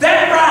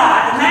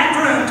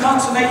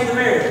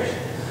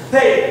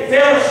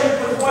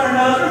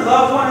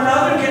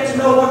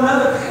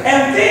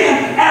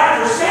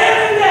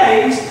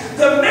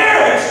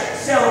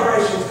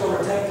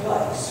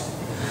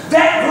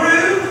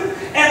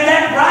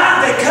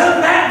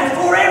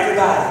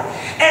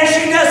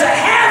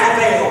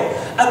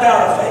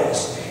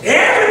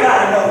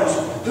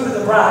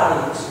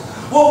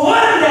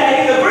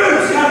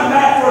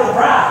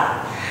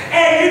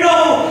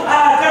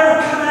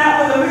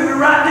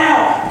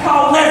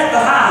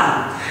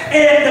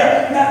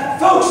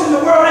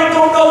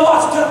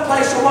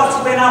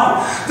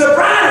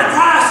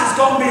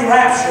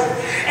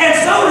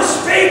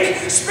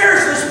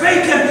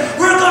 speaking,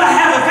 we're going to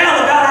have a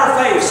veil about our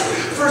face.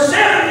 For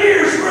 7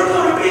 years, we're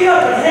going to be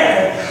up in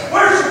heaven,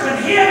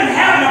 worshiping Him and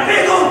having a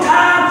big old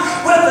time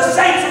with the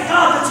saints of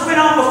God that's been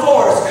on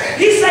before us.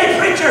 You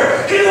say, preacher,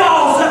 who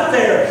all's up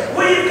there?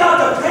 Well, you've got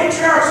the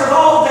patriarchs of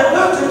old that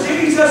looked to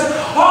Jesus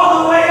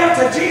all the way up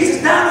to Jesus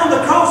down on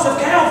the cross of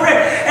Calvary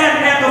and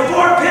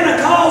before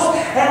Pentecost.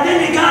 And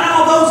then you got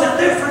all those that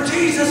lived for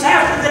Jesus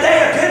after the day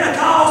of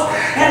Pentecost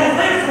and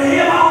lived for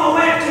Him all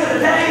the way to the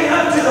day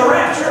up to the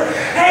rapture.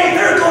 Hey,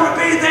 they're going to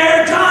be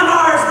there. John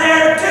R's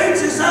there.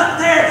 Toots is up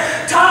there.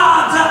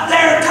 Todd's up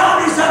there.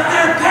 Tony's up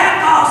there.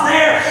 Papa's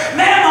there.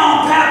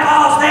 Mammon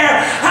Papa's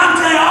there. I'm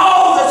telling you,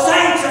 all the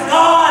saints of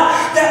God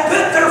that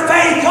put their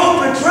faith,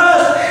 hope, and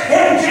trust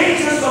in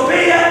Jesus will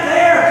be up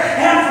there.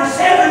 And for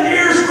 7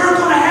 years, we're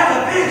going to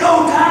have a big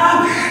old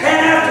time. And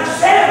after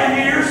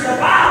 7 years, the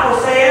Bible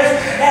says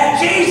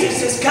that Jesus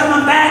is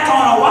coming back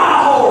on a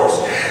wild horse.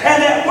 And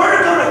that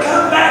we're going to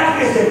come back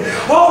with Him.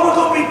 Oh, we're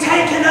going to be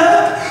taken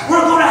up.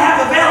 We're going to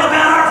have a veil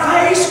about our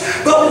face.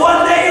 But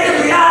one day,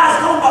 every eye's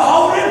going to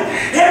behold Him.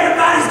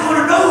 Everybody's going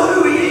to know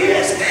who He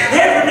is.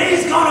 Every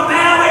knee's going to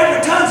bow.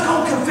 Every tongue's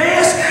going to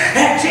confess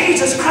that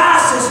Jesus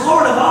Christ is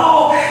Lord of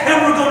all.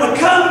 And we're going to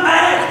come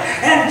back.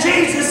 And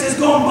Jesus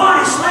is going to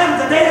body slam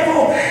the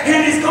devil.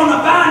 And He's going to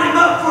bind him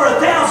up for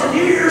 1,000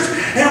 years.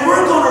 And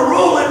we're going to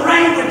rule and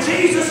reign with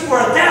Jesus for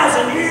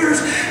 1,000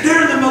 years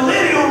during the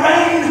millennial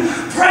reign.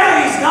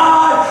 Praise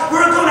God.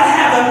 We're going to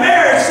have a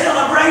marriage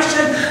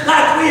celebration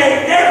like we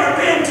ain't never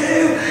been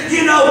to.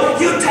 You know,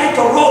 you take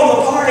a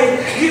royal party,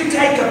 you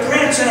take a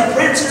prince and a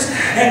princess,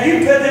 and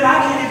you put them,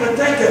 I can't even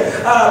think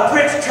of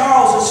Prince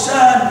Charles'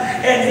 son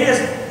and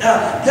his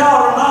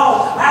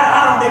daughter-in-law.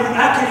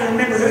 I can't even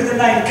remember who their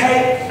name,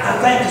 Kate, I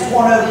think is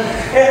one of them.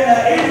 And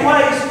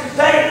anyways,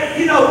 they,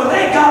 you know, when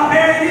they got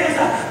married,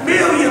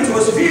 millions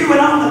was viewing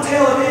on the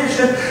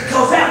television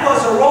because that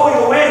was a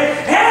royal wedding.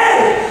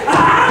 Hey,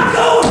 I'm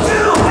going to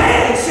a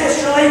wedding,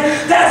 Sister Lee.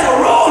 That's a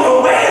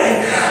royal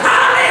wedding.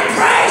 I mean,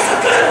 praise the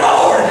good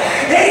Lord.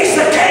 He's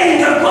the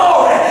King of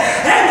glory.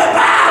 And the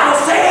Bible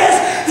says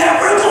that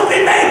we're going to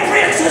be made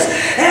princes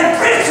and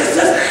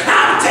princesses.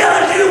 I'm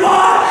telling you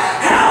what,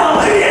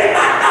 hallelujah, it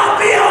might not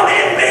be on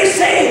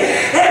NBC.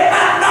 It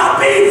might not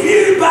be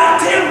viewed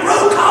by Tim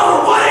Brokaw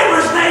or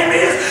whatever his name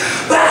is.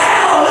 But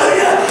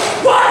hallelujah,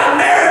 what a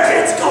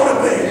marriage it's going to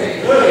be.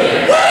 Woo!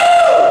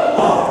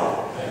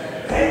 Lord.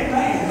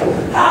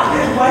 Amen. I've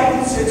been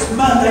waiting since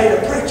Monday to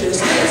preach this.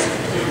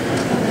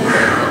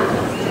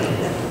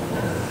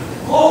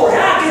 Glory, I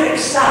get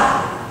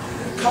excited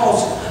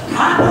because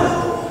I know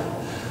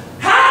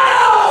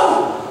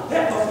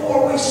that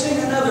before we sing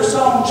another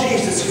song,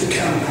 Jesus will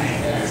come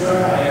back. That's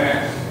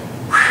right.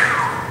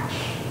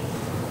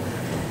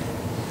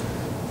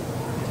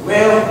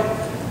 Well,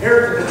 here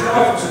at the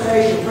betrothal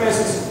stage, the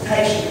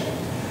presentation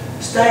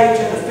stage,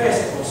 and the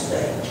festival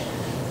stage.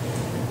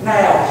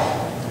 Now,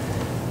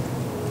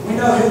 we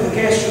know who the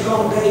guests are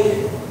going to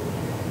be.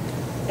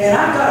 And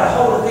I got a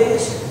hold of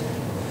this.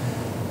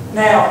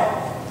 Now,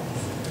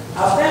 I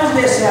found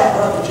this out,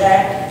 Brother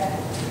Jack.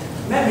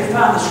 Let me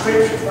find the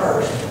scripture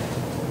first.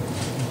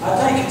 I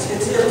think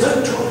it's in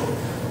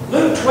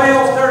Luke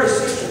 12,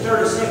 36 to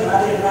 37.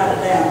 I didn't write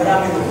it down, but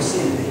I'm in the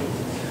vicinity.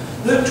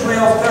 Luke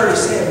 12,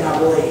 37, I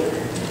believe.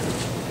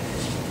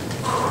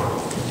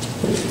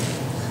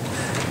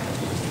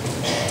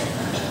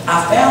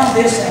 I found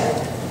this out.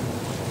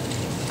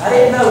 I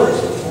didn't know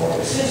this before,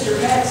 but Sister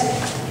Patsy,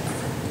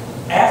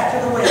 after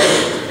the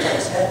wedding,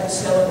 let's have the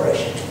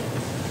celebration.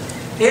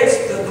 It's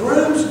the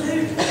groom's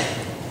duty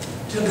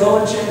to go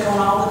and check on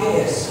all the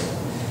guests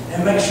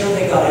and make sure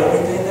they got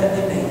everything that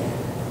they need.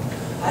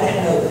 I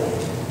didn't know that.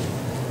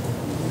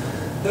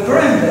 The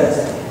groom does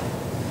it.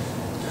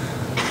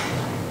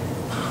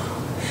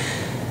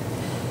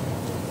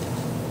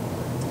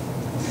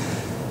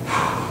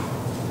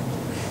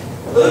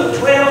 Luke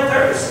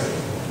 12:36.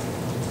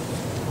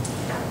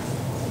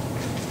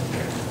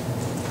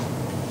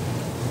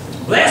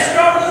 Blessed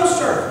are those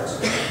servants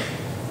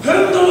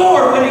whom the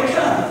Lord, when He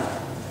cometh,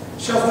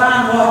 shall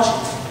find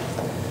watching.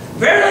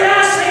 Verily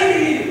I say to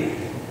you,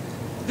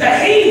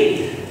 that He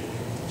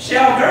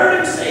shall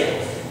gird Himself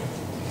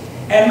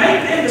and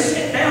make them to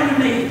sit down to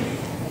meat,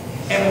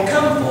 and will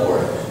come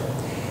forth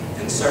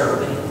and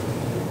serve them.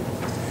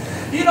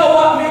 You know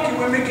what, Mickey?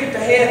 When we get to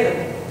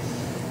heaven,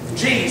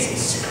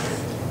 Jesus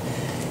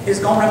is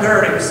going to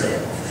gird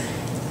Himself,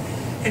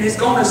 and He's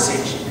going to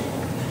sit you,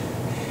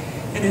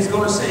 and He's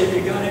going to say,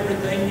 "You got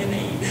everything you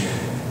need."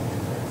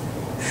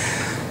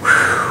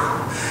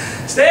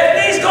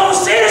 Stephanie's going to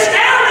sit us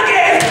down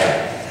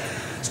together.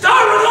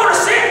 We're going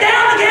to sit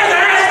down together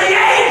as the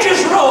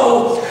ages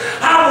roll.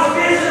 I was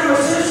visiting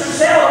with Sister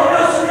Sarah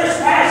Wilson this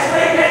past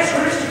week. That's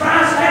Christy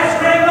Price last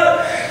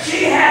grandmother.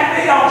 She had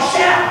me on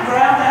shouting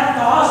around down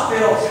at the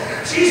hospital.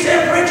 She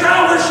said, "Preacher,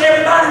 I wish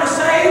everybody was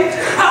saved.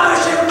 I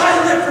wish everybody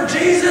lived for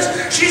Jesus."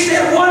 She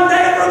said, "One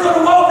day we're going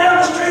to walk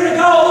down the street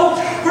of gold.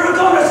 We're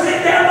going to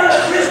sit down by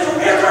the Crystal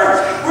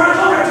River. We're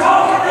going to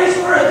talk at least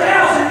for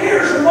 1,000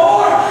 years or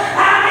more."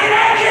 I mean,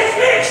 that gets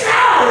me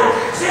excited.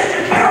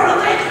 Sister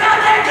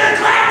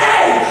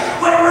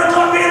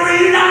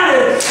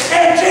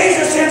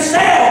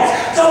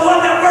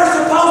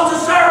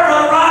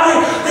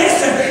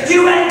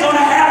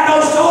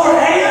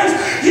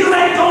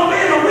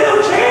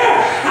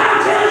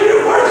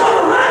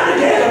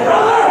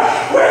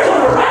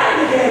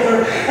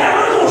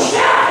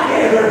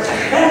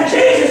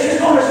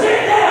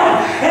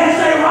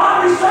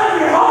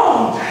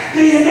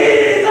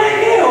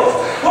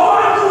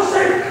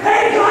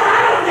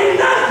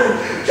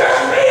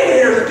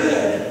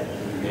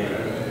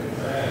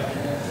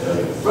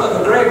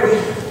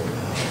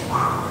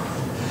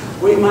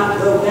might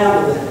go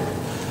down to the,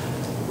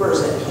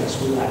 where's that place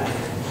we like?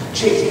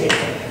 Cheesecake.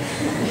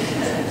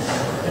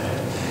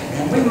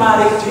 And we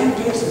might eat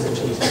 10 pieces of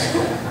cheesecake.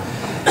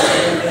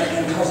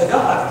 And because they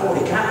got like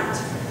 40 kinds.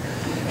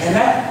 And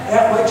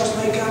that waitress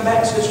may come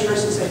back to Sister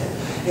Teresa and say,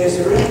 is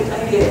there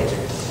anything yet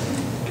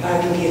I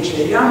can get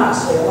you? I might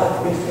say, I'd like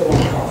to refill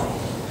on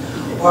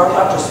coffee. Or I'd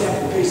like to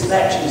sample a piece of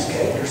that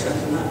cheesecake or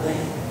something like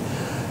that.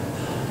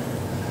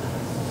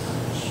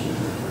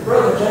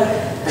 Brother Jack,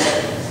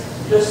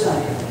 just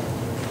saying,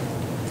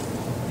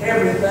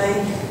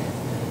 everything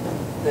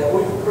that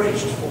we've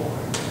preached for,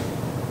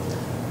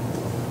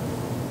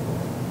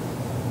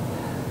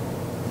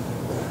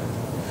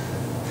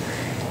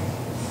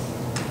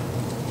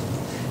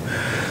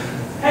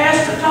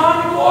 Pastor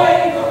Tommy, boy,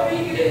 ain't gonna be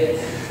good.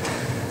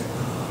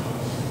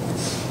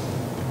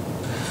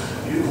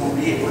 You're gonna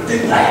be able to do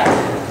that.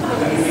 Let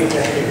me get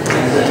that here.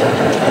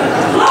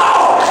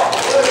 Lord!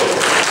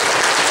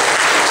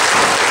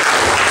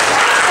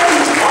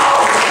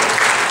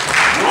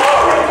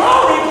 Glory,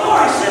 glory,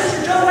 glory, Sister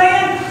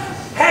Joanne.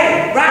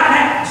 Hey, right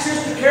now,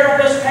 Sister Carol,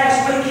 this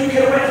past week, you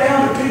could have went down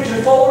to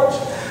Pigeon Forge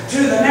to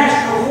the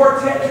National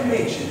Quartet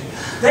Convention.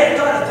 They've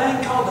got a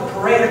thing called the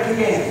Parade of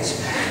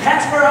Pianos.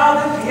 That's where all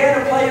the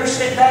piano players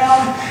sit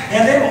down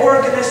and them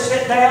organists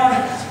sit down.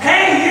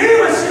 Hey,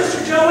 you and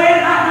Sister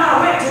Joanne might not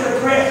have went to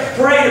the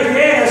Parade of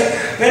Pianos,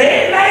 but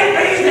it may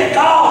be that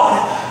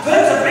God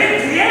puts a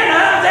big piano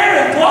up there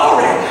in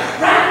glory,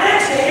 right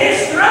next to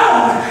His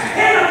throne,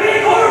 and a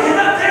big organ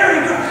up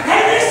there.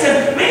 Hey,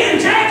 listen, me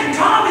and Jack and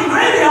Tommy,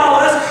 Granny, all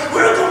of us,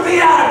 we're going to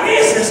be out of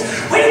business.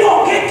 We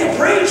won't get to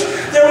preach.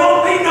 There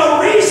won't be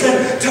no reason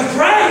to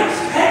pray.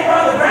 Hey,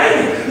 Brother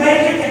Brady,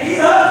 may get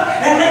up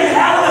and leave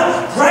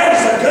hallelujah.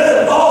 Praise the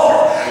good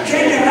Lord.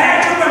 Can you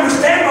imagine when we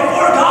stand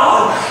before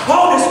God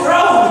on His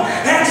throne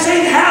and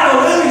sing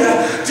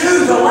hallelujah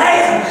to the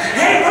Lamb?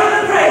 Hey,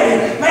 Brother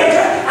Brady,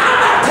 I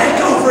might take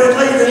over and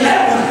lead in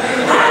that one.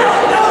 I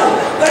don't know,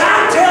 but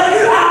I tell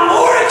you, I'm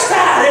more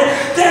excited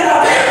than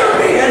I've ever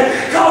been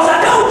because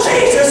I know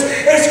Jesus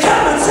is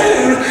coming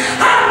soon.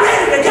 I'm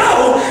ready to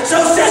go.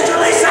 So,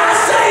 Sister Lisa, I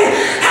say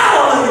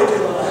hallelujah to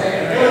the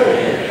Lamb.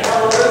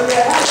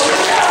 Hallelujah,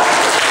 hallelujah,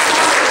 hallelujah.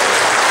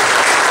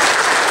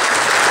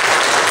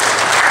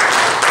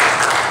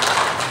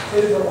 To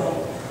the Lamb.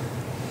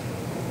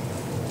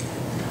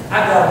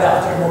 I've got about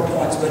 3 more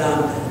points, but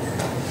I'm done.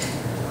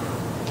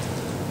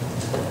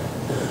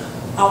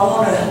 I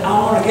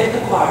want to get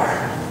the choir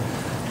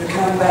to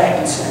come back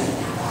and sing.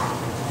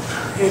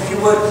 If you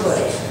would,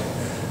 please.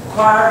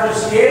 Choir,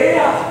 just,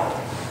 yeah,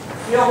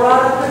 feel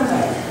right up in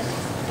there.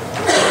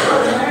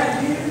 Brother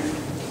Matthew,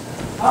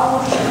 I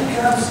want you to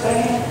come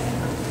stand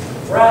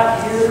right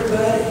here,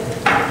 buddy.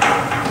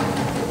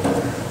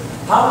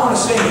 I want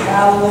to sing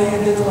hallelujah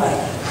to the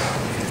Lamb.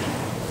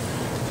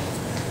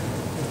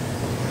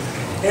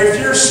 If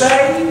you're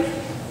saved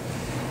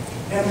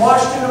and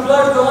washed in the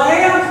blood of the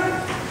Lamb,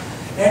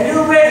 and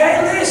you're ready,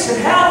 hey, listen,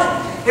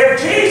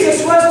 if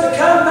Jesus was to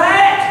come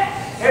back,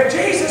 if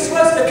Jesus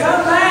was to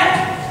come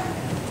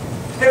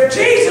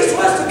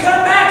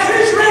back,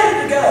 who's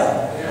ready to go?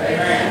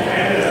 Amen.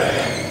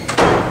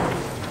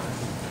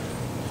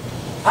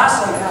 I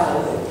say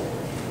hallelujah.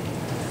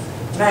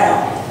 Now,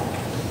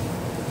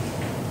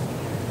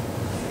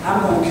 I'm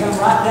going to come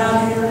right down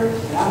here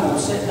and I'm going to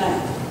sit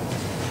down.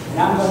 And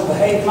I'm going to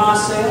behave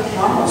myself.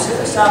 I'm going to sit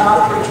beside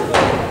my preacher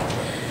buddy.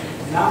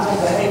 And I'm going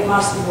to behave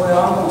myself. Well,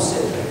 I'm going to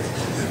sit there.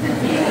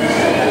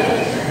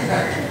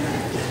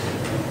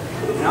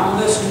 And I'm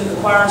going to listen to the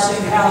choir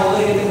sing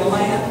hallelujah to the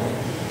Lamb.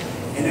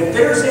 And if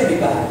there's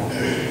anybody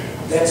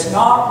that's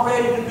not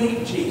ready to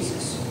meet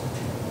Jesus,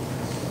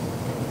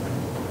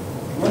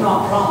 we're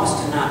not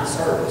promised tonight's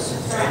service.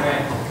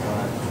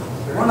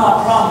 We're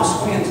not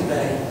promised when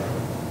today.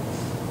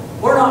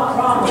 We're not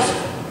promised.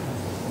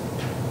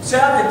 See,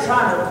 I've been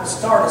trying to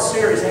start a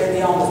series,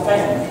 Andy, on the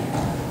family.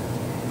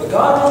 But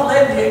God won't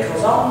let me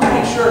because I want to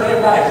make sure that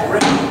everybody's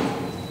ready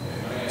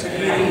to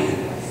get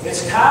in.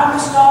 It's time to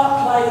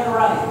stop playing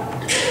around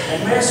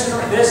and messing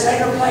around. This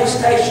ain't a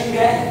PlayStation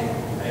game.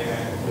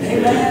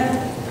 Amen.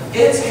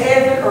 It's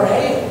heaven or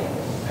hell.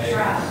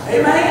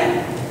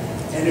 Amen.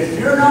 And if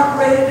you're not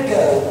ready to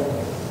go,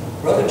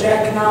 Brother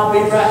Jack and I'll be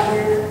right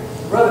here.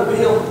 Brother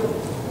Bill,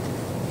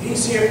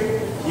 he's here.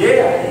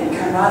 Yeah, he can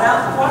come right out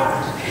the choir.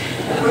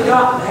 If we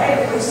got,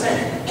 hey, we sing.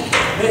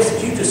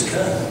 Listen, you just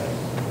come.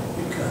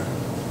 You come.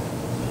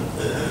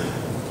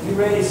 You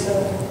ready,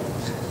 son?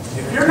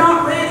 If you're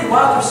not ready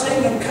while they're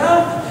singing,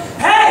 come.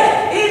 Hey,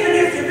 even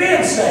if you've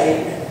been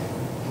saved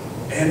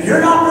and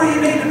you're not where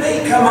you need to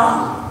be, come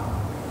on.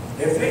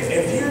 If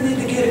you need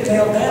to get it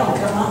nailed down,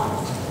 come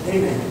on.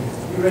 Amen.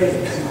 You ready?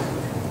 Come on.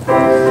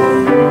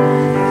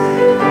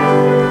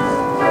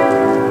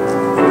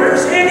 If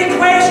there's any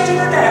question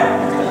or doubt,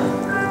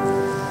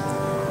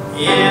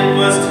 it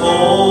was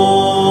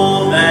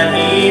told that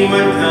He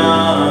would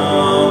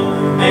come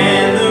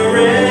and the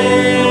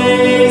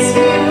race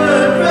He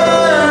would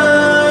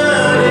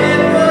run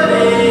and put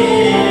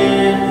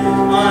in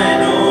on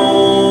an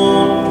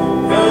old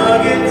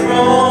rugged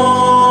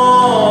cross.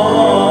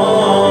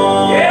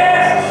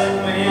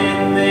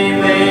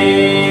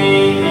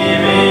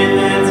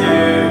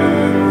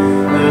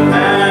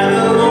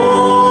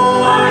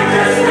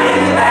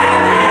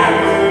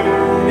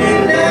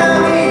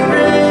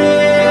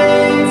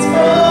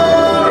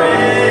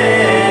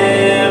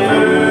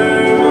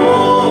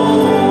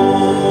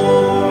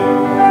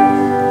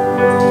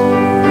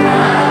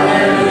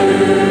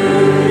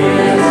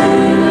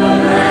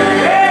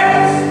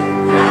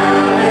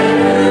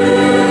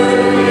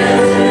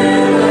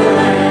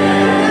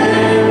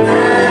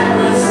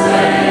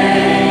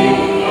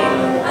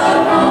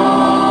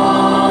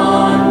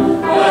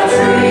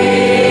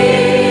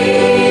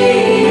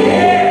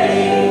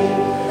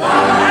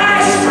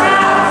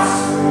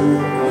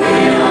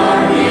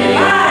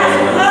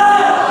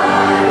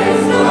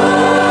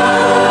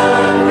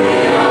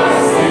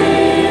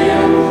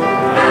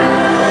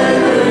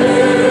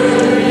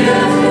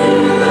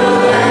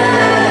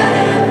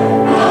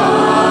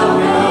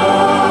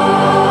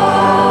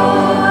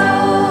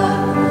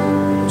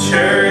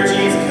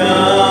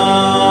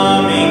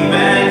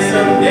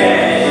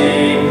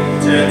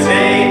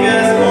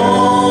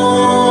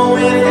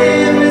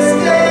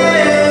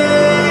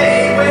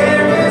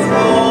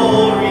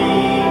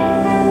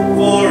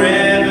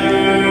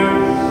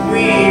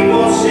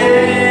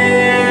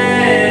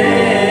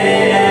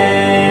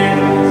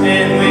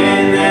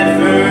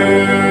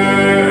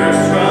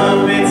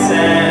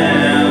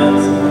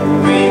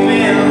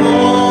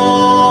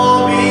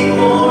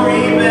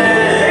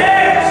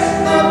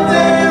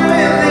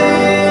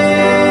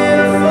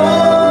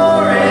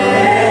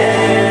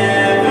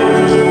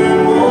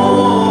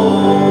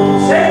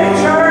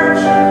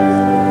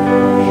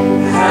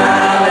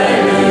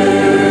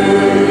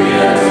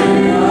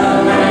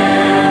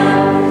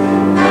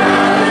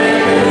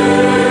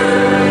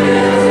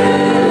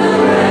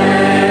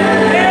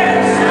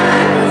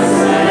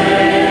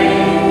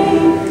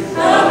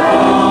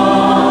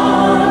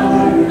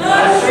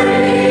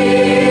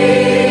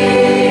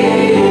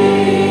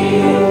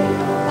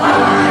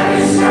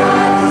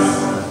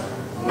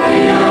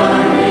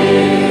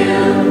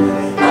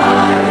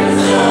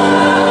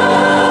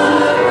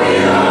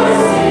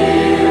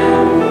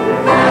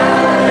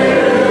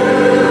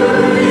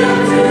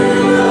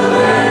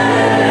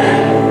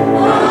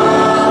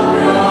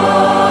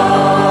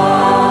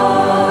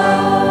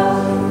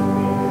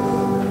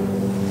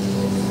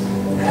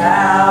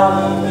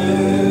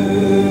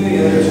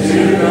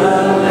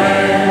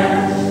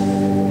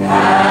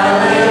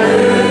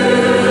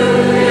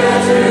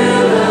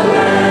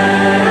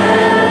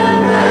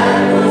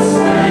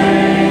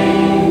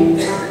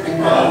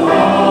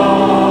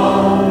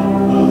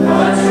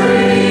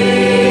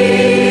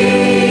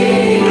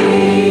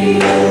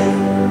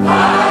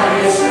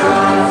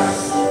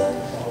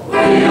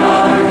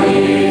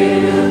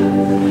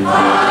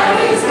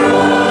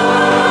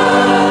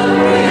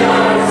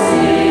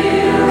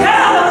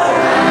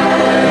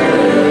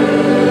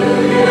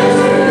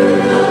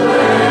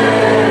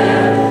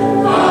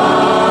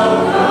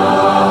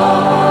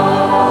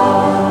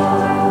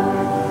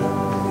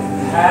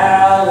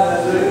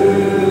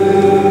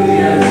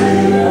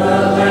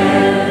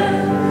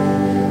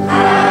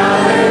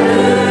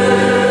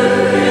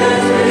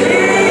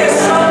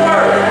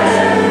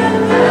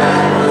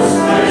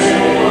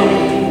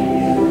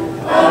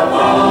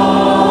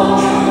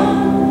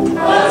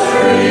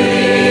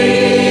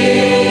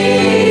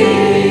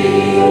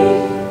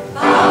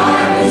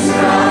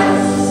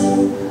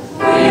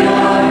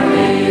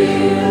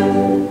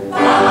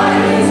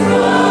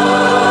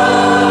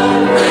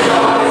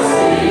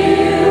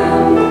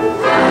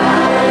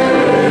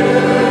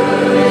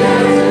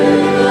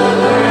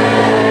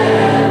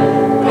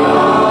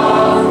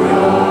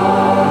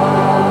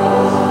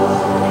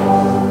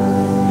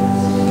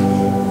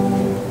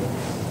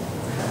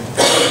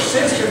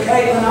 Sister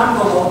Caitlin, I'm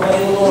going to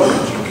obey the Lord.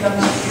 Would you come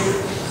up here?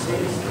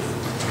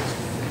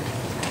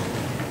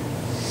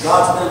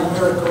 God's done a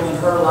miracle in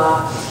her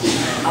life.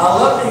 I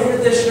love to hear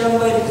this young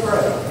lady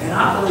pray. And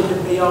I believe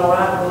it'd be all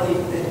right. I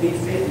believe it'd be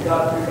fit.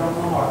 God put it on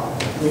my heart.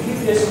 Will you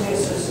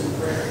dismiss us in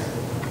prayer?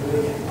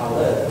 Will you? I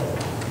love you.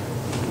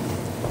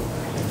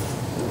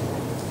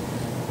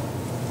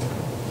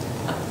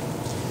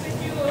 Thank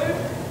you, Lord,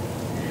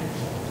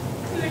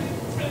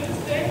 for this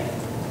day.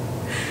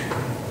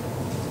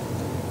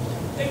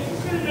 Thank you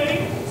for the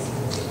night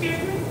you've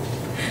given me.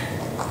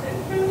 And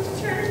for this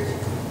church.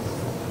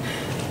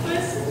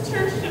 Bless the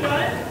church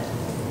tonight.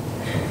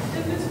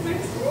 And this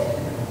Wednesday.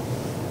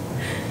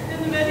 And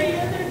the many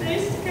other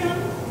days to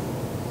come.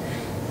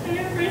 And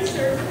every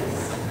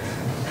service.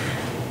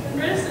 And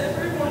bless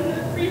everyone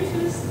that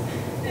preaches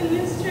in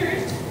this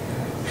church.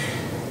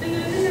 And in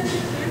the other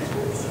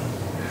churches.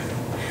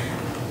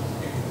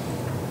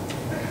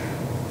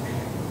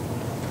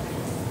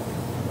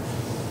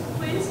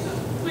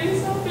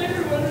 Please help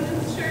everyone in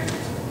this church.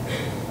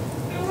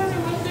 No matter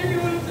what they're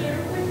going through,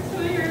 please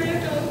put your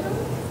hand on them.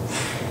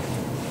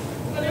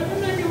 Whatever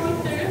they're going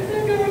through, if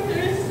they're going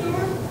through a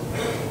storm,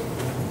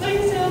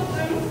 please help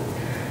them.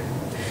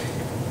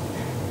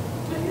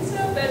 Please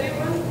help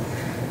anyone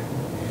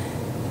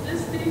who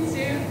just needs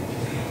you.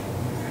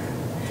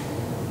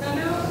 I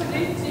know who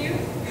needs you,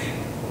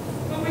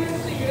 but we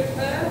have to go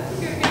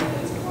get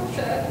this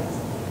contact.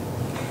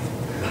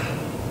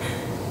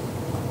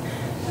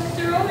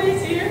 After all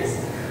these years,